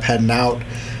ended up heading out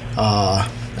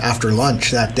after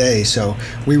lunch that day. So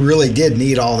we really did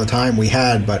need all the time we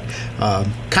had, but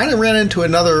kind of ran into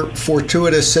another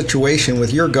fortuitous situation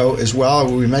with your goat as well.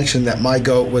 We mentioned that my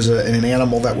goat was an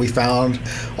animal that we found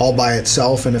all by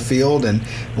itself in a field, and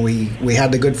we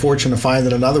had the good fortune of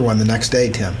finding another one the next day,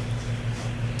 Tim.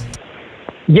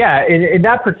 Yeah, in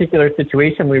that particular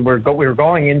situation, we were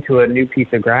going into a new piece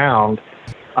of ground,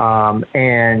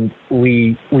 and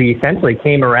we essentially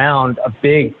came around a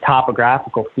big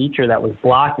topographical feature that was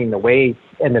blocking the way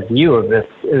and the view of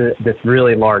this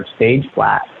really large stage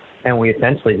flat. And we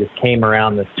essentially just came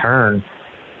around this turn,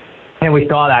 and we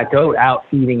saw that goat out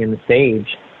feeding in the stage,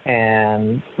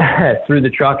 and threw the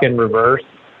truck in reverse,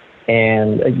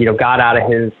 and got out of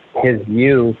his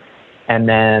view, and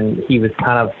then he was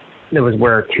it was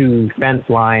where two fence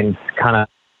lines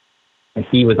and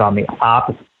he was on the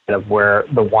opposite of where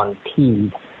the one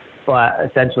peed. But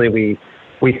essentially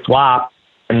we swapped,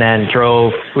 and then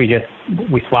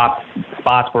we swapped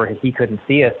spots where he couldn't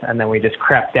see us, and then we just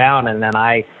crept down, and then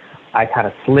I kind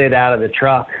of slid out of the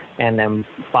truck and then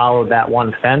followed that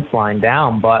one fence line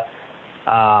down. But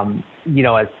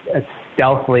as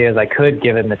stealthily as I could,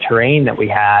 given the terrain that we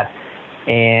had,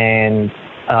 and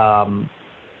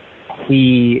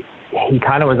he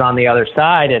kind of was on the other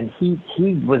side, and he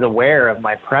was aware of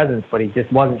my presence, but he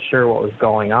just wasn't sure what was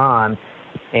going on.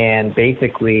 And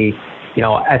basically,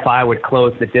 if I would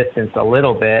close the distance a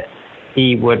little bit,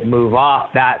 he would move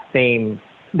off that same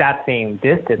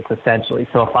distance essentially.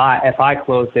 So if I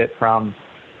closed it from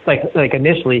like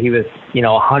initially he was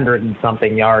 100 and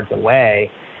something yards away,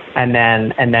 and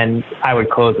then I would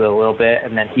close it a little bit,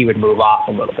 and then he would move off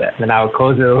a little bit. And then I would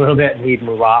close it a little bit, and he'd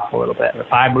move off a little bit. And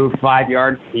if I moved 5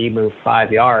 yards, he moved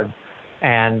 5 yards.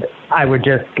 And I would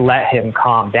just let him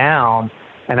calm down.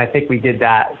 And I think we did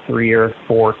that 3 or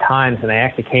 4 times. And I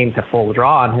actually came to full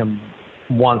draw on him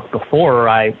once before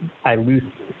I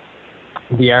loosed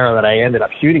the arrow that I ended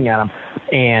up shooting at him.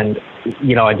 And,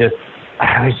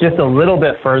 I was just a little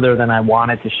bit further than I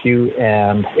wanted to shoot,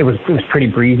 and it was pretty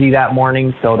breezy that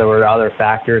morning, so there were other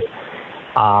factors.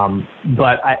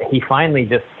 But he finally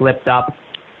just slipped up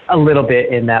a little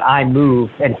bit in that I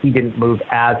moved, and he didn't move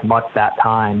as much that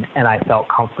time, and I felt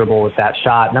comfortable with that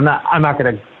shot. And I'm not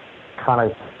going to kind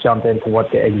of jump into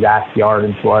what the exact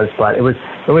yardage was, but it was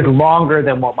longer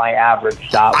than what my average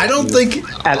shot was. I don't think.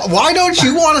 Why don't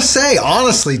you want to say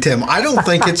honestly, Tim? I don't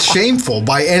think it's shameful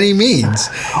by any means.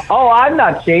 Oh, I'm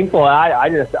not shameful. I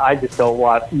just don't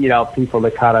want people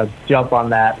to kind of jump on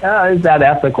that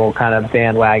ethical kind of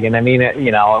bandwagon. I mean,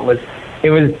 it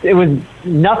was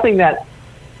nothing that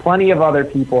plenty of other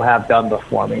people have done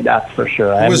before me. That's for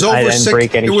sure. It was over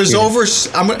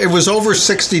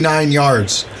 69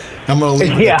 yards. I'm going to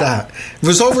leave it at that. It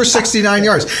was over 69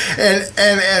 yards.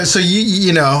 And so,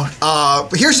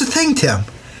 here's the thing, Tim.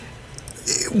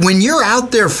 When you're out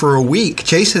there for a week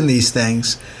chasing these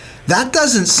things, that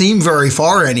doesn't seem very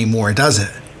far anymore, does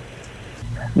it?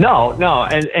 No.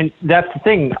 And that's the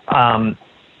thing. I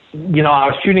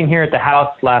was shooting here at the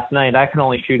house last night. I can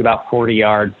only shoot about 40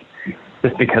 yards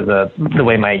just because of the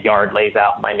way my yard lays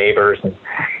out, my neighbors and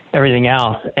everything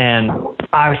else. And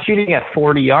I was shooting at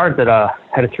 40 yards at a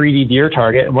 3D deer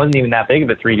target. It wasn't even that big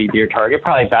of a 3D deer target,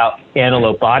 probably about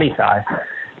antelope body size.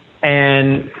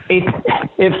 And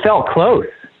it felt close,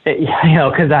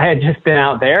 because I had just been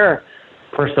out there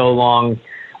for so long,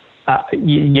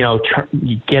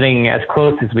 getting as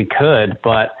close as we could.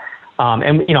 But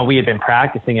we had been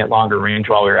practicing at longer range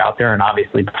while we were out there, and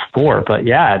obviously before. But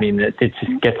yeah, I mean, it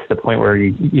just gets to the point where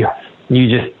you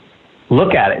just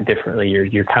look at it differently.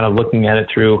 You're kind of looking at it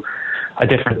through a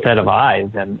different set of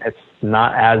eyes, and it's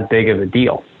not as big of a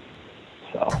deal.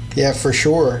 So yeah, for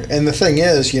sure. And the thing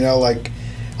is,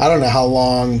 I don't know how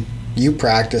long you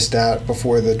practiced at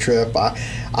before the trip.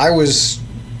 I was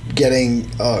getting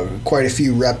quite a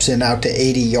few reps in out to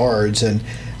 80 yards, and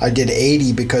I did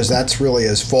 80 because that's really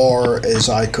as far as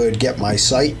I could get my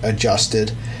sight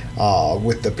adjusted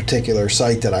with the particular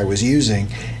sight that I was using.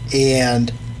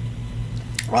 And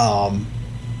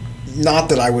not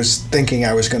that I was thinking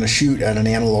I was going to shoot at an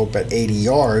antelope at 80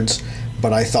 yards,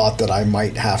 but I thought that I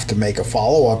might have to make a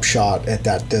follow-up shot at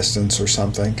that distance or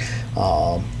something.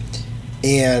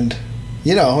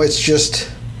 It's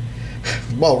just,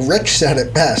 well, Rich said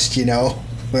it best,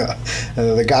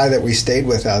 the guy that we stayed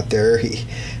with out there.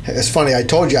 It's funny, I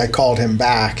told you I called him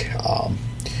back.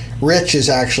 Rich is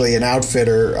actually an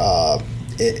outfitter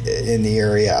in the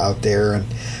area out there, and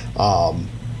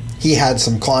he had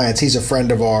some clients. He's a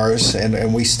friend of ours,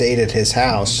 and we stayed at his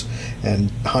house and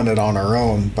hunted on our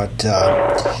own. But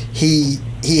he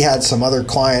had some other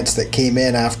clients that came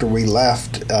in after we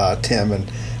left, Tim,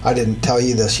 and I didn't tell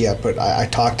you this yet, but I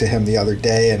talked to him the other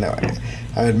day, and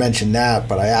I had mentioned that,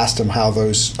 but I asked him how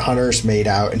those hunters made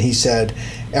out, and he said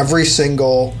every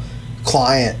single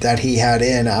client that he had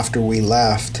in after we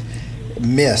left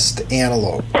missed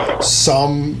antelope,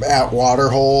 some at water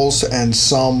holes and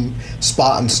some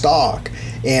spot and stalk,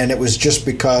 and it was just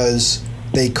because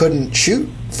they couldn't shoot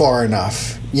far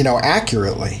enough,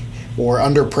 accurately, or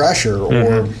under pressure,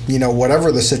 or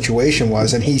whatever the situation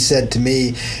was. And he said to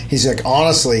me, he's like,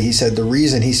 honestly, he said, the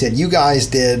reason, he said, you guys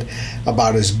did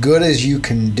about as good as you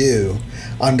can do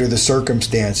under the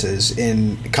circumstances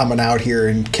in coming out here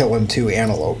and killing 2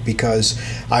 antelope, because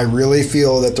I really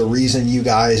feel that the reason you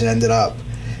guys ended up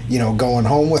going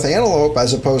home with antelope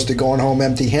as opposed to going home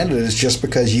empty-handed is just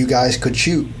because you guys could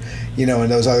shoot,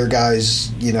 and those other guys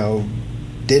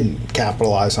didn't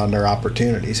capitalize on their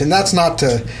opportunities. And that's not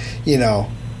to,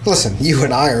 listen, you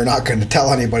and I are not going to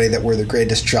tell anybody that we're the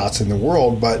greatest shots in the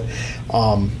world, but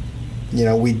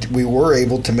we were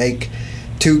able to make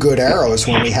 2 good arrows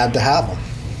when we had to have them.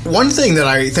 One thing that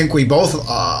I think we both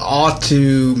ought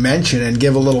to mention and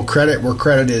give a little credit where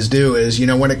credit is due is,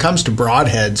 when it comes to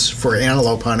broadheads for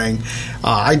antelope hunting,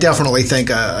 I definitely think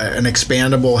an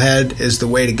expandable head is the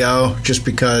way to go, just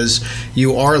because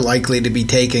you are likely to be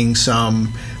taking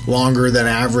some longer than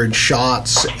average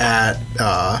shots at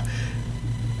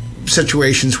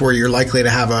situations where you're likely to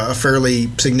have a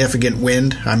fairly significant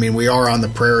wind. I mean, we are on the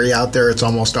prairie out there. It's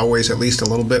almost always at least a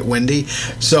little bit windy.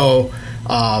 So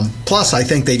plus, I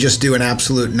think they just do an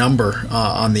absolute number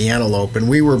on the antelope. And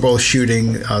we were both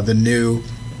shooting the new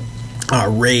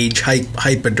Rage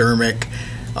hypodermic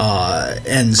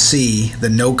NC, the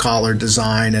no collar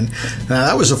design, and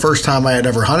that was the first time I had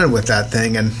ever hunted with that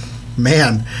thing. And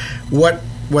man, what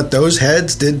those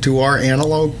heads did to our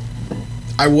antelope,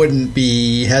 I wouldn't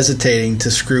be hesitating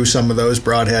to screw some of those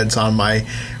broadheads on my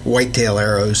whitetail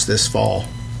arrows this fall.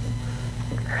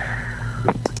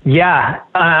 Yeah,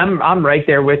 I'm right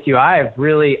there with you. I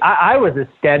was a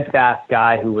steadfast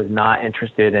guy who was not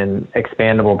interested in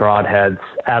expandable broadheads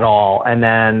at all. And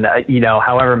then,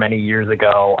 however many years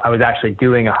ago, I was actually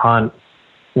doing a hunt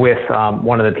with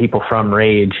one of the people from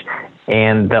Rage,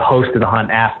 and the host of the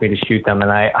hunt asked me to shoot them.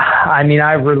 And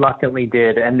I reluctantly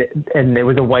did. And it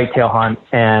was a whitetail hunt.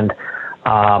 And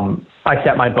I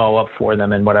set my bow up for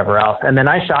them and whatever else. And then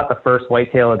I shot the first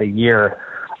whitetail of the year.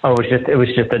 It was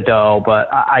just a doe,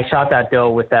 but I shot that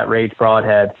doe with that Rage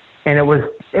broadhead, and it was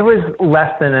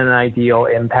less than an ideal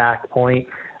impact point.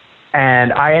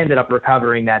 And I ended up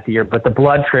recovering that deer, but the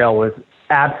blood trail was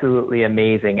absolutely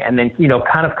amazing. And then,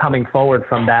 kind of coming forward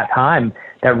from that time,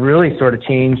 that really sort of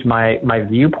changed my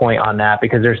viewpoint on that,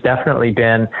 because there's definitely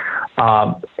been,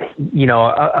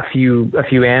 a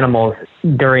few animals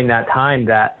during that time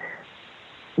that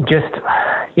just,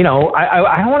 I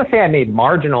don't want to say I made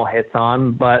marginal hits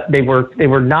on, but they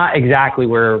were not exactly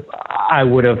where I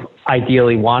would have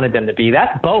ideally wanted them to be.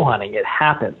 That's bow hunting. It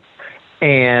happens.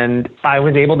 And I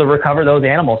was able to recover those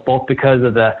animals, both because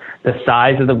of the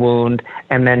size of the wound,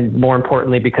 and then more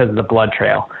importantly, because of the blood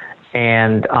trail.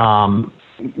 And,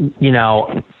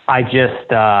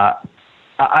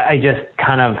 I just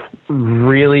kind of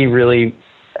really, really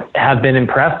have been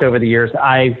impressed over the years.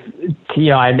 I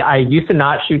used to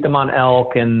not shoot them on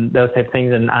elk and those type of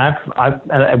things. And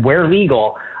I've where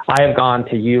legal, I have gone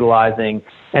to utilizing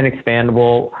an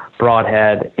expandable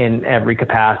broadhead in every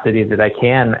capacity that I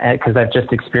can, because I've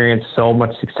just experienced so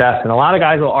much success. And a lot of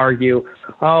guys will argue,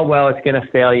 oh, well, it's going to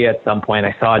fail you at some point.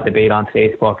 I saw a debate on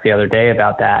Facebook the other day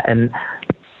about that. And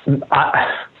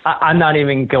I'm not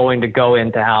even going to go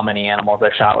into how many animals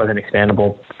I've shot with an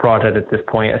expandable broadhead at this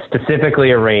point,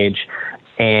 specifically a Rage.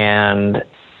 And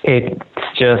it's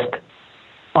just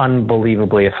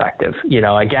unbelievable effective,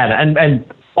 again,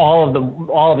 and all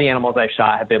of the animals I've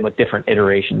shot have been with different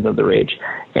iterations of the Rage.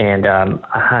 And I'm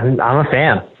a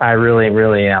fan. I really,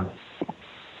 really am.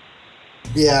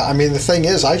 Yeah, I mean, the thing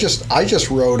is, I just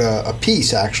wrote a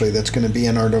piece, actually, that's going to be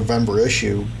in our November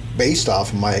issue based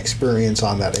off of my experience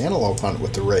on that antelope hunt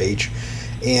with the Rage.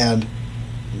 And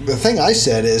the thing I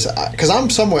said is, because I'm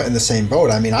somewhat in the same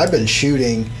boat, I mean, I've been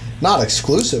shooting, not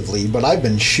exclusively, but I've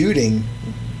been shooting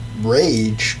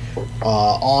Rage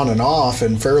on and off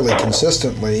and fairly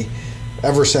consistently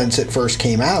ever since it first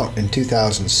came out in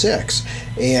 2006.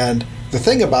 And the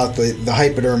thing about the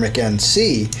hypodermic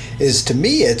NC is, to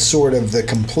me, it's sort of the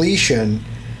completion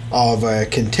of a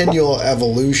continual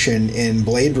evolution in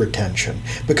blade retention.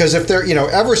 Because if they're,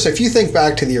 if you think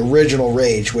back to the original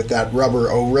Rage with that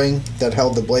rubber O-ring that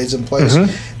held the blades in place,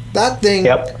 that thing,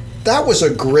 that was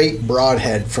a great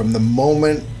broadhead from the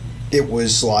moment it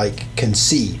was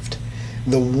conceived.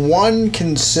 The one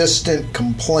consistent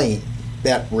complaint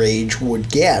that Rage would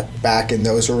get back in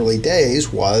those early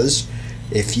days was,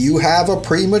 if you have a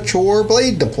premature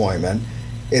blade deployment,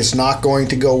 it's not going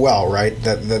to go well, right?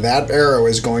 That arrow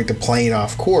is going to plane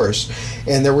off course.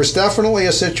 And there was definitely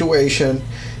a situation,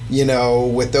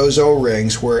 with those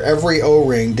O-rings where every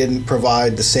O-ring didn't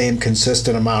provide the same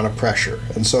consistent amount of pressure.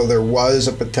 And so there was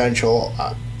a potential,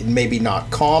 maybe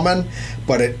not common,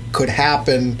 but it could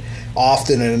happen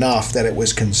often enough that it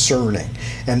was concerning.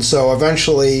 And so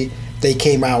eventually they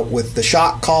came out with the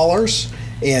shock collars,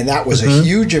 and that was a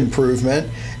huge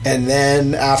improvement. And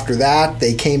then after that,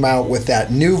 they came out with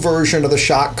that new version of the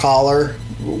shock collar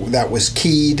that was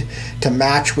keyed to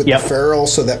match with the ferrule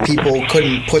so that people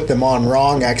couldn't put them on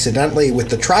wrong accidentally with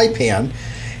the Trypan.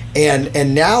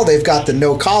 And now they've got the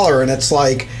no collar, and it's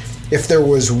like, if there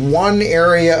was one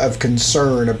area of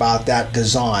concern about that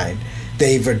design,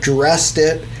 they've addressed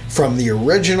it from the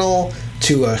original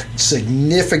to a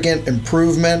significant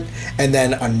improvement, and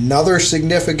then another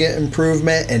significant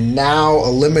improvement, and now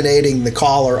eliminating the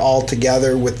collar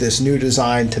altogether with this new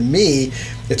design. To me,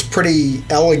 it's pretty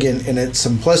elegant in its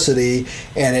simplicity,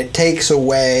 and it takes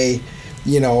away,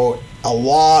 a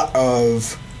lot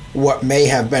of what may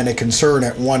have been a concern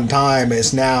at one time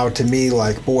is now, to me,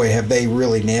 like, boy, have they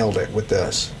really nailed it with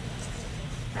this.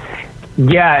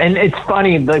 Yeah, and it's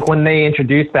funny, when they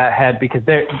introduced that head, because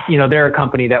they're a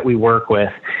company that we work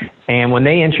with, and when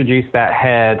they introduced that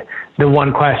head, the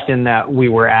one question that we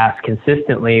were asked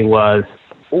consistently was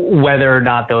whether or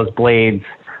not those blades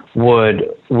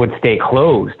would stay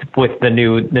closed with the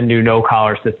new no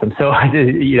collar system. So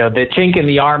the chink in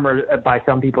the armor, by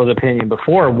some people's opinion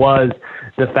before, was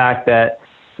the fact that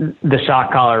the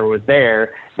shock collar was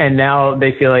there, and now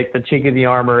they feel like the chink in the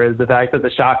armor is the fact that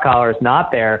the shock collar is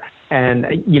not there. And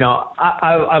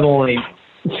I've only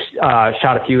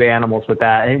shot a few animals with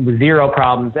that, and it was zero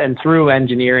problems. And through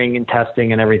engineering and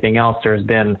testing and everything else, there's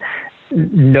been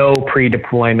no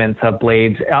pre-deployments of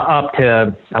blades up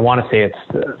to, I want to say it's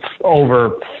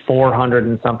over 400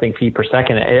 and something feet per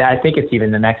second. I think it's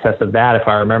even in excess of that, if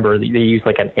I remember. They use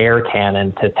an air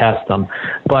cannon to test them.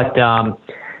 But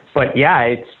yeah,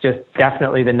 it's just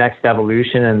definitely the next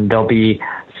evolution, and there'll be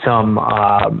some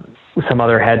some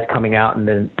other heads coming out in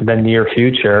the near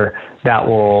future that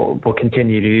will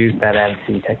continue to use that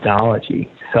NC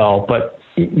technology. So, but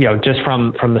just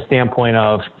from the standpoint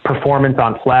of performance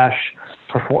on flesh,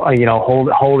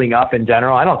 holding up in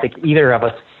general, I don't think either of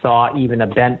us saw even a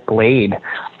bent blade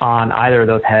on either of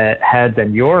those heads.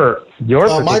 And your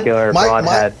particular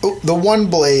broadhead, the one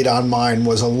blade on mine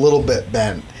was a little bit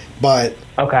bent, but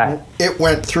it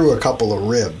went through a couple of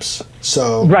ribs.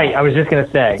 So right, I was just gonna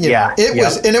say,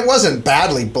 was, and it wasn't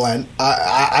badly bent.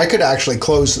 I could actually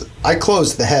closed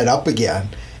the head up again,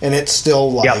 and it's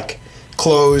still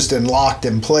closed and locked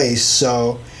in place.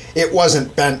 So it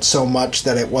wasn't bent so much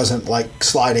that it wasn't like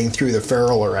sliding through the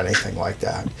ferrule or anything like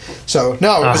that. So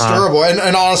no, it was durable.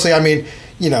 And honestly, I mean,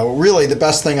 really the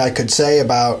best thing I could say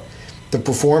about the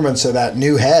performance of that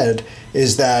new head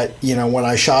is that, when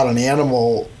I shot an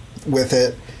animal with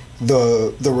it,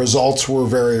 the results were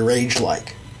very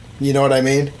rage-like. You know what I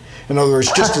mean? In other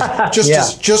words,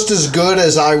 just as good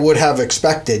as I would have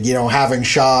expected, having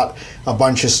shot a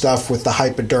bunch of stuff with the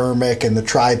hypodermic and the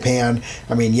trypan.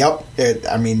 I mean,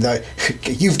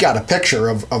 you've got a picture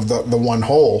of the one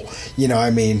hole.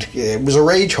 It was a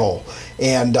rage hole.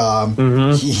 And,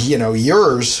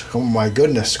 yours, oh my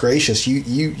goodness gracious,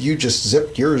 you just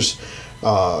zipped yours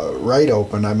right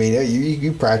open. I mean,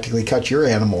 you practically cut your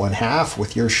animal in half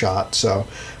with your shot. So,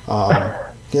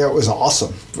 yeah, it was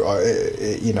awesome.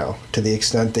 To the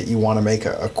extent that you want to make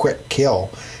a quick kill,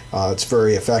 it's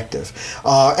very effective.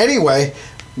 Anyway,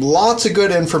 lots of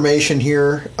good information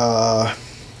here. Have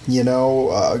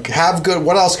good.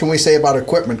 What else can we say about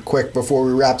equipment? Quick before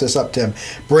we wrap this up, Tim.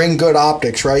 Bring good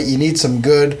optics, right? You need some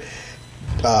good.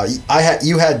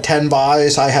 You had 10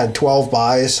 buys, I had 12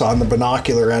 buys on the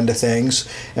binocular end of things,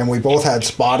 and we both had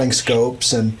spotting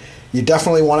scopes. And you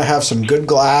definitely want to have some good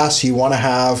glass. You want to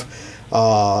have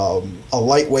a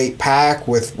lightweight pack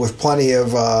with plenty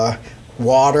of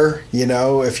water.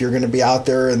 If you're going to be out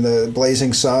there in the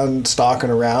blazing sun stalking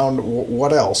around.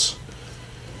 What else?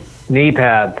 Knee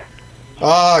pads.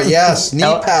 Oh yes,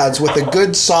 knee pads with a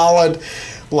good solid,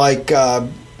 like the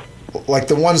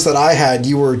ones that I had,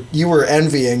 you were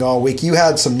envying all week. You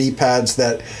had some knee pads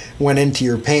that went into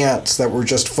your pants that were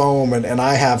just foam, and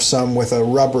I have some with a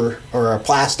rubber or a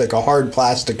hard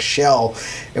plastic shell,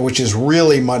 which is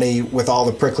really money with all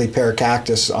the prickly pear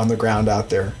cactus on the ground out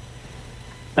there.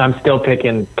 I'm still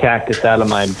picking cactus out of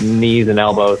my knees and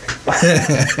elbows.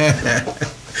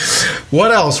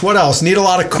 What else? Need a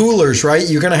lot of coolers, right?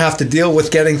 You're going to have to deal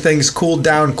with getting things cooled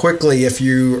down quickly if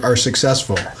you are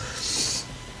successful.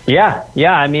 Yeah.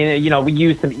 I mean, we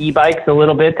used some e-bikes a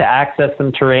little bit to access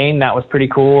some terrain. That was pretty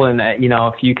cool. And,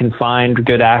 if you can find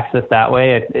good access that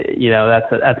way,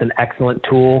 that's an excellent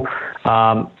tool.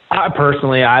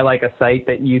 I like a site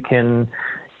that you can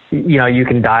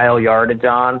dial yardage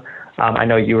on. I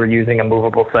know you were using a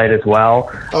movable site as well.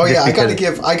 Oh yeah. I got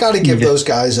to give those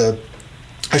guys a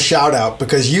shout out,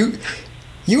 because you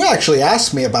actually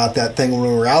asked me about that thing when we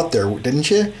were out there,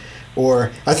 didn't you? Or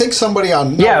I think somebody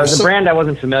on... Yeah, it was a brand I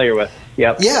wasn't familiar with.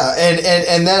 Yep. Yeah,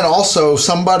 and then also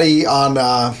somebody on...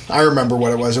 I remember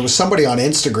what it was. It was somebody on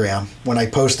Instagram when I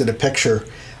posted a picture.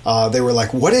 They were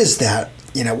like, what is that?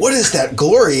 What is that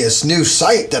glorious new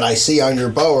site that I see on your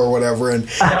bow or whatever? And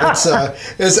it's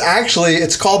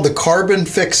called the Carbon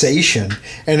Fixation,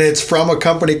 and it's from a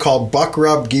company called Buck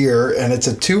Rub Gear, and it's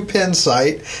a 2-pin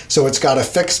sight. So it's got a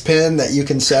fixed pin that you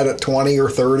can set at 20 or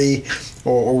 30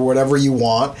 or whatever you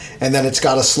want, and then it's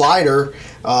got a slider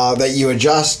that you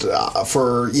adjust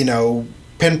for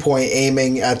pinpoint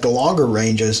aiming at the longer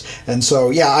ranges. And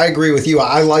so yeah, I agree with you.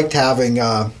 I liked having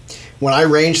when I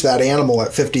ranged that animal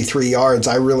at 53 yards,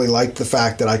 I really liked the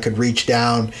fact that I could reach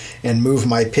down and move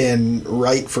my pin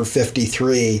right for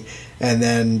 53 and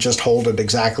then just hold it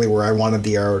exactly where I wanted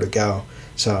the arrow to go.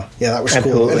 So yeah, that was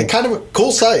cool. And kind of a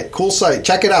cool site.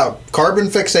 Check it out. Carbon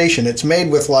Fixation. It's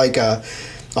made with like a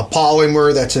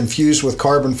polymer that's infused with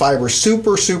carbon fiber.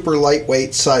 Super, super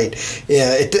lightweight sight.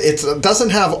 Yeah, it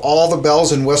doesn't have all the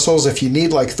bells and whistles. If you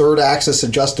need like third axis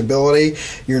adjustability,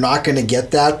 you're not going to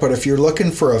get that. But if you're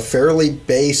looking for a fairly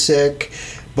basic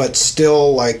but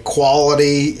still like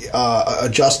quality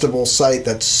adjustable sight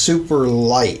that's super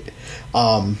light,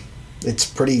 it's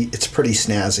pretty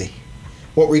snazzy.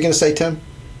 What were you going to say, Tim?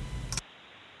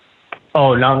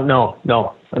 Oh, no.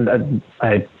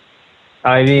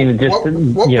 I mean, just, a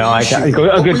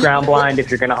good ground blind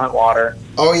if you're going to hunt water.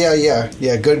 Oh,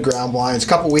 yeah, good ground blinds.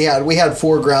 We had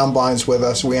 4 ground blinds with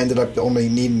us. We ended up only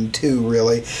needing 2,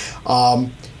 really.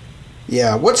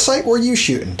 Yeah, what site were you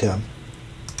shooting, Tim?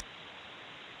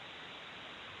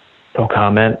 No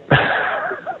comment.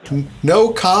 No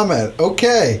comment.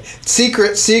 Okay.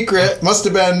 Secret. Must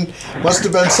have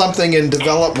been something in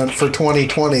development for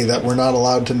 2020 that we're not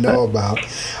allowed to know about.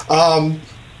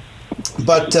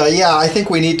 But I think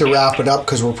we need to wrap it up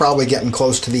because we're probably getting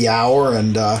close to the hour.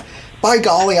 And by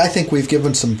golly, I think we've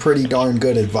given some pretty darn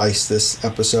good advice this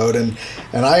episode. And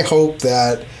I hope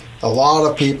that a lot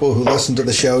of people who listen to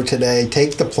the show today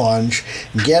take the plunge,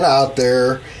 get out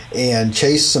there, and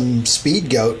chase some speed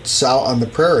goats out on the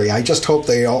prairie. I just hope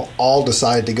they all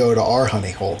decide to go to our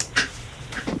honey hole.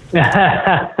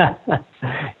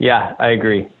 Yeah, I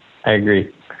agree.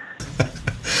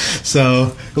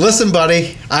 So, listen,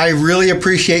 buddy, I really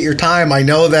appreciate your time. I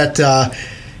know that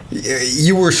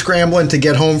you were scrambling to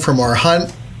get home from our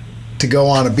hunt to go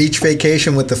on a beach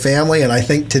vacation with the family, and I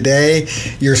think today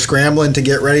you're scrambling to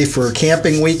get ready for a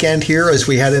camping weekend here as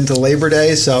we head into Labor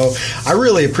Day. So I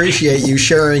really appreciate you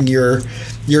sharing your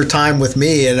time with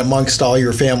me and amongst all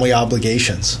your family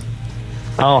obligations.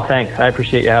 Oh, thanks. I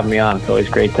appreciate you having me on. It's always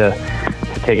great to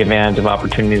take advantage of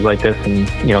opportunities like this and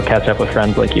catch up with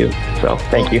friends like you. So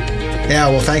thank you. Yeah,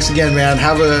 well, thanks again, man.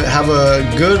 Have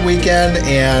a good weekend,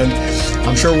 and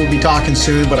I'm sure we'll be talking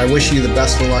soon, but I wish you the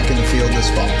best of luck in the field this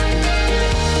fall.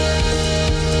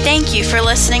 Thank you for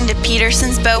listening to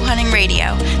Peterson's Bow Hunting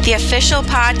Radio, the official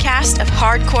podcast of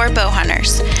hardcore bow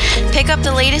hunters. Pick up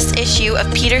the latest issue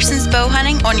of Peterson's Bow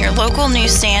Hunting on your local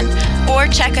newsstand or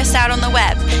check us out on the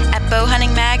web at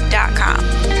bowhuntingmag.com.